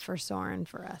Soarin'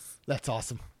 for us. That's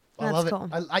awesome. I That's love cool.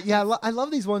 it. I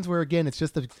love these ones where, again, it's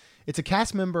just it's a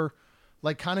cast member,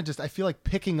 like kind of just, I feel like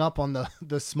picking up on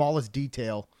the smallest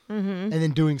detail and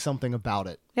then doing something about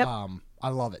it. Yep. I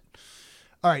love it.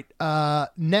 All right.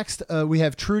 Next, we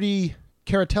have Trudy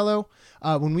Caratello.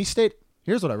 When we stayed,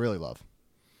 here's what I really love.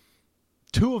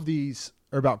 2 of these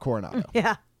are about Coronado.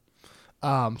 Yeah.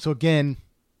 So again,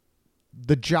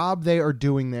 the job they are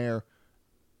doing there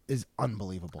is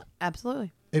unbelievable.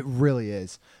 Absolutely. It really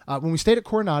is. When we stayed at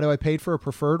Coronado, I paid for a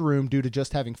preferred room due to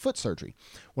just having foot surgery.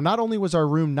 Well, not only was our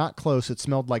room not close, it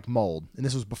smelled like mold, and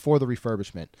this was before the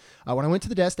refurbishment. When I went to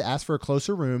the desk to ask for a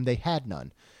closer room, they had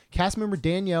none. Cast member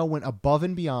Danielle went above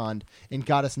and beyond and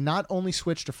got us not only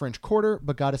switched to French Quarter,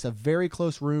 but got us a very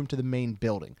close room to the main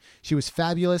building. She was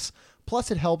fabulous.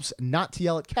 Plus, it helps not to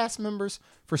yell at cast members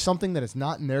for something that is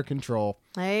not in their control.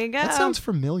 There you go. That sounds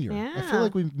familiar. Yeah. I feel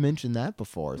like we've mentioned that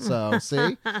before. So,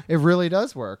 see? It really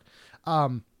does work.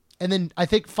 And then I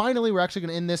think finally we're actually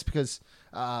going to end this because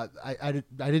I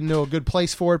didn't know a good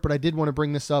place for it, but I did want to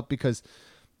bring this up because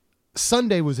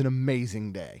Sunday was an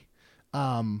amazing day.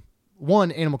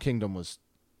 One, Animal Kingdom was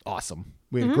awesome.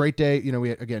 We had a great day. You know, we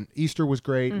had, again, Easter was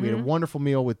great. We had a wonderful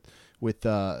meal with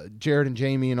Jared and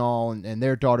Jamie and all, and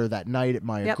their daughter that night at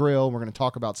Maya Grill. We're going to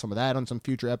talk about some of that on some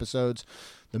future episodes.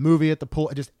 The movie at the pool,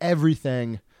 just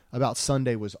everything about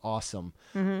Sunday was awesome.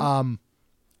 I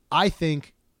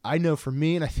know for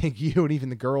me, and I think you and even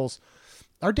the girls,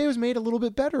 our day was made a little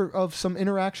bit better of some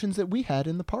interactions that we had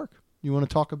in the park. You want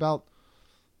to talk about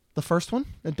the first one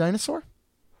at Dinosaur?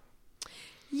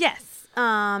 Yes.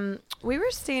 We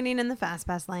were standing in the Fast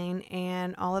Pass lane,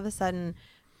 and all of a sudden,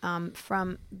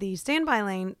 from the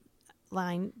standby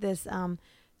line, this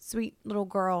sweet little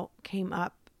girl came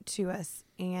up to us,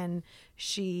 and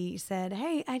she said,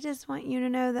 "Hey, I just want you to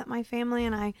know that my family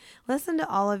and I listen to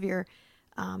all of your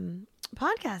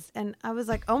podcasts." And I was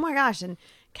like, "Oh my gosh!" And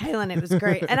Kaylin, it was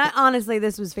great. And I honestly,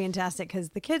 this was fantastic because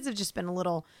the kids have just been a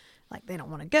little like they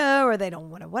don't want to go or they don't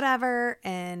want to whatever,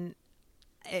 and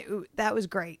that was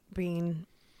great being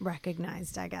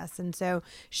recognized, I guess. And so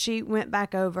she went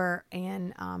back over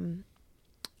and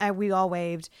we all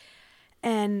waved,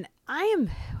 and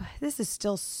this is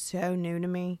still so new to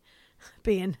me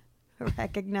being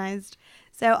recognized.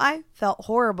 So I felt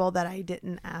horrible that I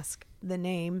didn't ask the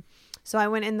name. So I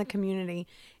went in the community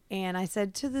and I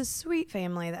said to the sweet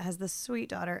family that has this sweet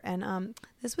daughter, and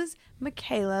this was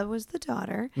Michaela was the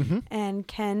daughter, and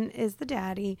Ken is the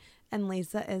daddy, and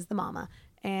Lisa is the mama.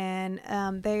 And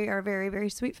they are a very, very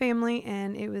sweet family,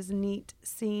 and it was neat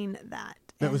seeing that.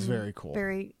 That was very cool.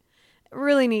 Very,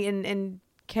 really neat. And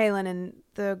Kaylin and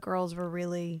the girls were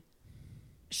really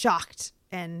shocked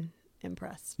and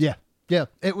impressed. Yeah. Yeah.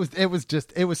 It was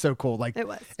so cool. Like, it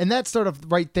was. And that sort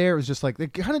of right there was just like,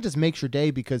 it kind of just makes your day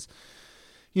because,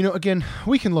 you know, again,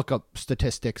 we can look up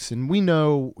statistics and we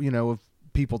know, you know, if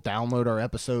people download our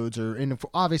episodes and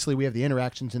obviously we have the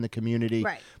interactions in the community,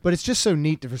 right? But it's just so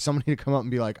neat for somebody to come up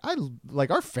and be like, I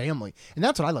like our family. And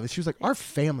that's what I love. She was like, our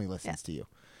family listens to you,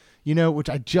 you know, which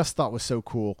I just thought was so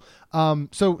cool.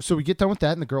 So we get done with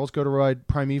that and the girls go to ride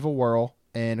Primeval Whirl.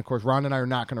 And of course, Ron and I are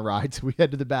not going to ride. So we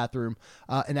head to the bathroom.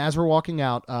 And as we're walking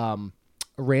out,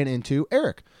 ran into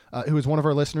Eric, who is one of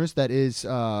our listeners that is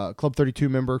Club 32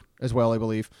 member as well, I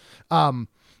believe.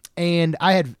 And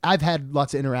I've had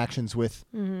lots of interactions with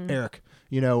Eric,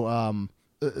 you know,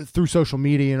 through social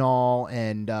media and all,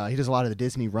 and he does a lot of the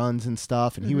Disney runs and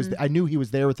stuff. And I knew he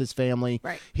was there with his family.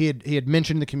 Right. He had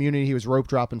mentioned in the community he was rope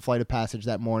dropping Flight of Passage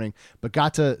that morning, but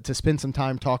got to spend some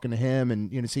time talking to him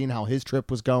and, you know, seeing how his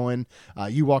trip was going.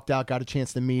 You walked out, got a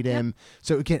chance to meet him.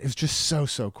 So again, it was just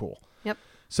so cool. Yep.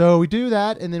 So we do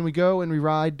that, and then we go and we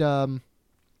ride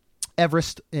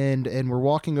Everest, and we're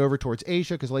walking over towards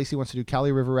Asia because Lacey wants to do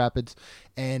Cali River Rapids,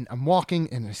 and I'm walking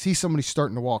and I see somebody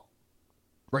starting to walk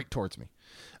right towards me,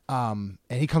 and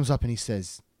he comes up and he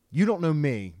says, "You don't know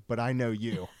me, but I know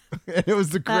you." And it was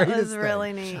the greatest That was thing.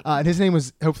 really neat. And his name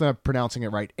was, hopefully I'm pronouncing it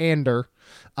right, Ander,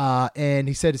 and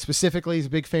he said specifically he's a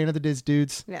big fan of the Diz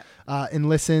Dudes, and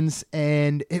listens,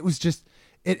 and it was just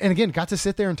and again got to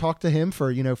sit there and talk to him for,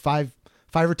 you know, 5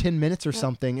 or 10 minutes or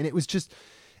something, and it was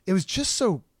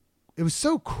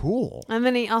so cool. And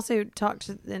then he also talked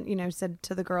to, you know, said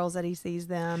to the girls that he sees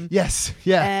them. Yes.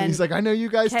 Yeah. And he's like, I know you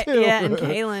guys too. Yeah. And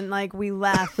Kaylin, like, we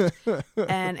left.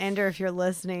 And Ender, if you're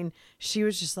listening, she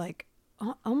was just like,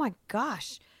 oh my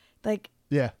gosh. Like,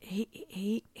 yeah,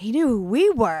 he knew who we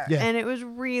were. Yeah. And it was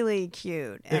really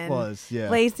cute. And it was. Yeah.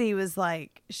 Lacey was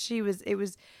like,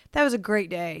 that was a great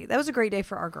day. That was a great day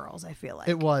for our girls, I feel like.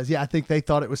 It was. Yeah. I think they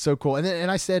thought it was so cool. And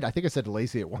I think I said to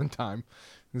Lacey at one time,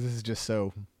 this is just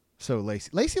so Lacey.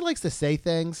 Lacey likes to say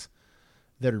things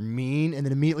that are mean and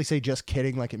then immediately say just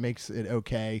kidding, like it makes it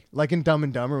okay. Like in Dumb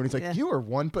and Dumber when he's like, you are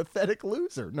one pathetic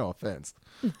loser. No offense.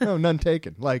 No, none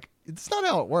taken. Like, it's not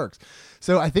how it works.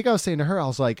 So I think I was saying to her,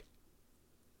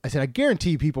 I said, I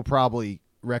guarantee people probably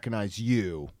recognize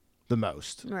you the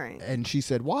most. Right. And she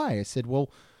said, why? I said, well,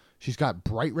 she's got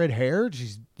bright red hair.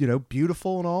 She's, you know,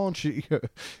 beautiful and all. And she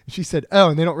said, oh,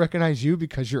 and they don't recognize you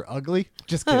because you're ugly?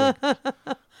 Just kidding.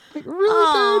 Like,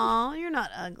 really, Aw, you're not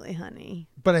ugly, honey.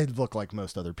 But I look like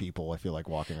most other people, I feel like,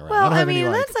 walking around. Well, I don't have any,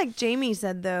 that's like Jamie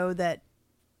said, though, that,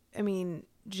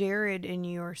 Jared and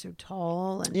you are so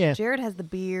tall, and Jared has the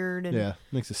beard. And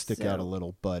makes it stick out a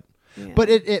little, but yeah. but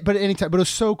it was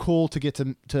so cool to get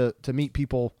to meet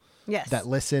people that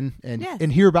listen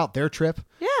and hear about their trip.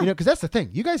 Yeah. Because that's the thing.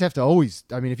 You guys have to always,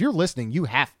 if you're listening,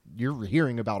 you're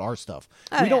hearing about our stuff.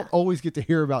 We don't always get to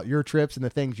hear about your trips and the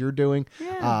things you're doing,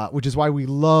 which is why we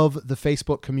love the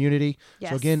Facebook community.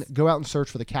 Yes. So again, go out and search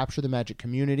for the Capture the Magic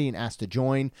community and ask to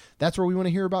join. That's where we want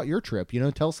to hear about your trip.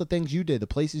 Tell us the things you did, the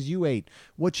places you ate,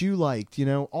 what you liked,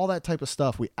 all that type of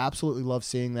stuff. We absolutely love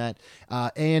seeing that.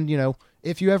 And,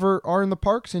 if you ever are in the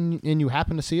parks and you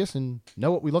happen to see us and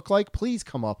know what we look like, please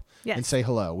come up and say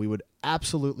hello. We would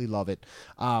absolutely love it.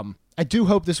 I do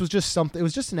hope this was just something. It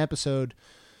was just an episode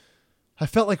I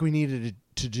felt like we needed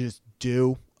to just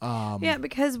do.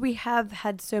 Because we have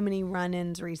had so many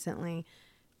run-ins recently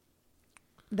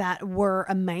that were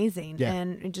amazing. Yeah.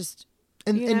 And it just...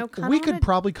 And we could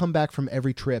probably come back from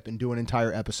every trip and do an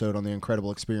entire episode on the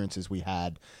incredible experiences we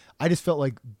had. I just felt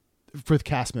like, for the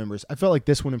cast members, I felt like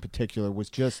this one in particular was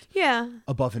just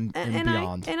above and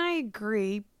beyond. I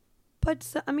agree,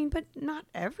 but but not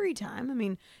every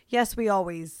time. Yes, we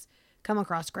always come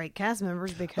across great cast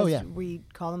members because we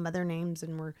call them by their names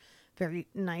and we're very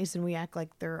nice and we act like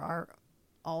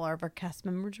all of our cast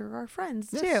members are our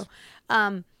friends too.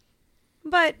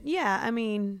 But yeah,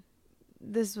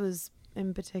 this was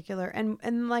in particular,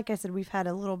 and like I said, we've had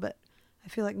a little bit. I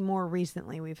feel like more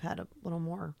recently we've had a little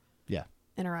more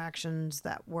interactions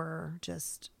that were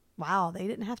just wow. They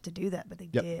didn't have to do that, but they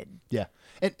did. Yeah,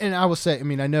 and I will say, I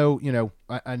know,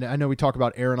 I know we talk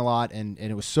about Aaron a lot, and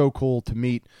it was so cool to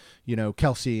meet,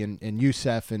 Kelsey and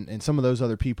Yusef and some of those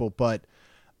other people, but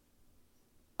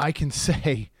I can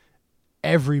say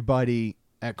everybody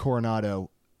at Coronado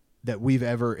that we've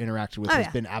ever interacted with has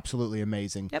been absolutely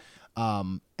amazing. Yep.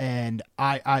 And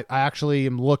I actually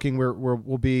am looking.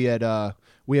 We'll be at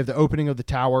we have the opening of the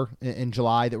tower in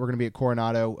July that we're going to be at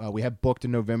Coronado. We have booked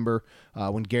in November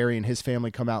when Gary and his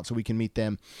family come out so we can meet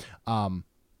them.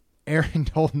 Aaron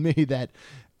told me that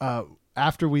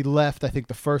after we left, I think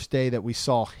the first day that we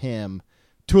saw him,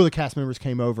 two of the cast members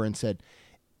came over and said,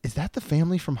 "Is that the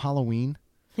family from Halloween?"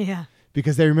 Yeah.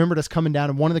 Because they remembered us coming down,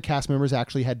 and one of the cast members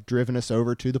actually had driven us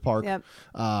over to the park. Yep.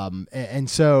 And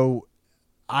so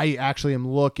I actually am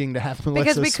looking to have Melissa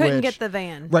because we couldn't switch. get the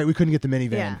van. Right, we couldn't get the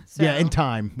minivan. Yeah, in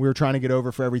time. We were trying to get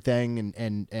over for everything,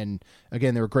 and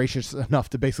again, they were gracious enough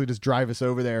to basically just drive us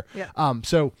over there. Yeah.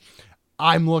 So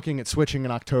I'm looking at switching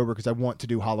in October because I want to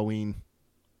do Halloween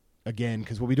again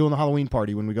because we'll be doing the Halloween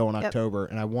party when we go in October,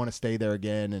 and I want to stay there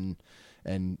again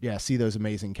and see those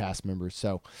amazing cast members.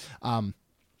 So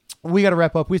we got to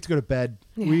wrap up. We have to go to bed.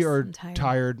 Yes, we are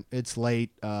tired. It's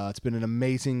late. It's been an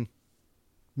amazing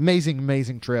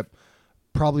trip.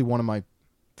 Probably one of my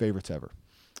favorites ever.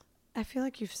 I feel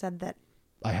like you've said that.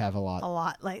 I have a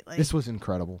lot lately. This was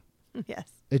incredible. Yes.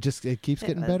 It keeps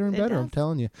getting better and better. I'm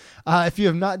telling you. If you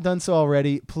have not done so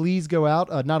already, please go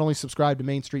out. Not only subscribe to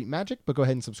Main Street Magic, but go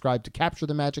ahead and subscribe to Capture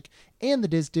the Magic and the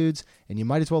Diz Dudes. And you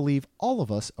might as well leave all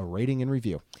of us a rating and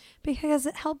review. Because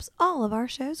it helps all of our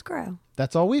shows grow.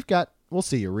 That's all we've got. We'll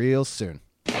see you real soon.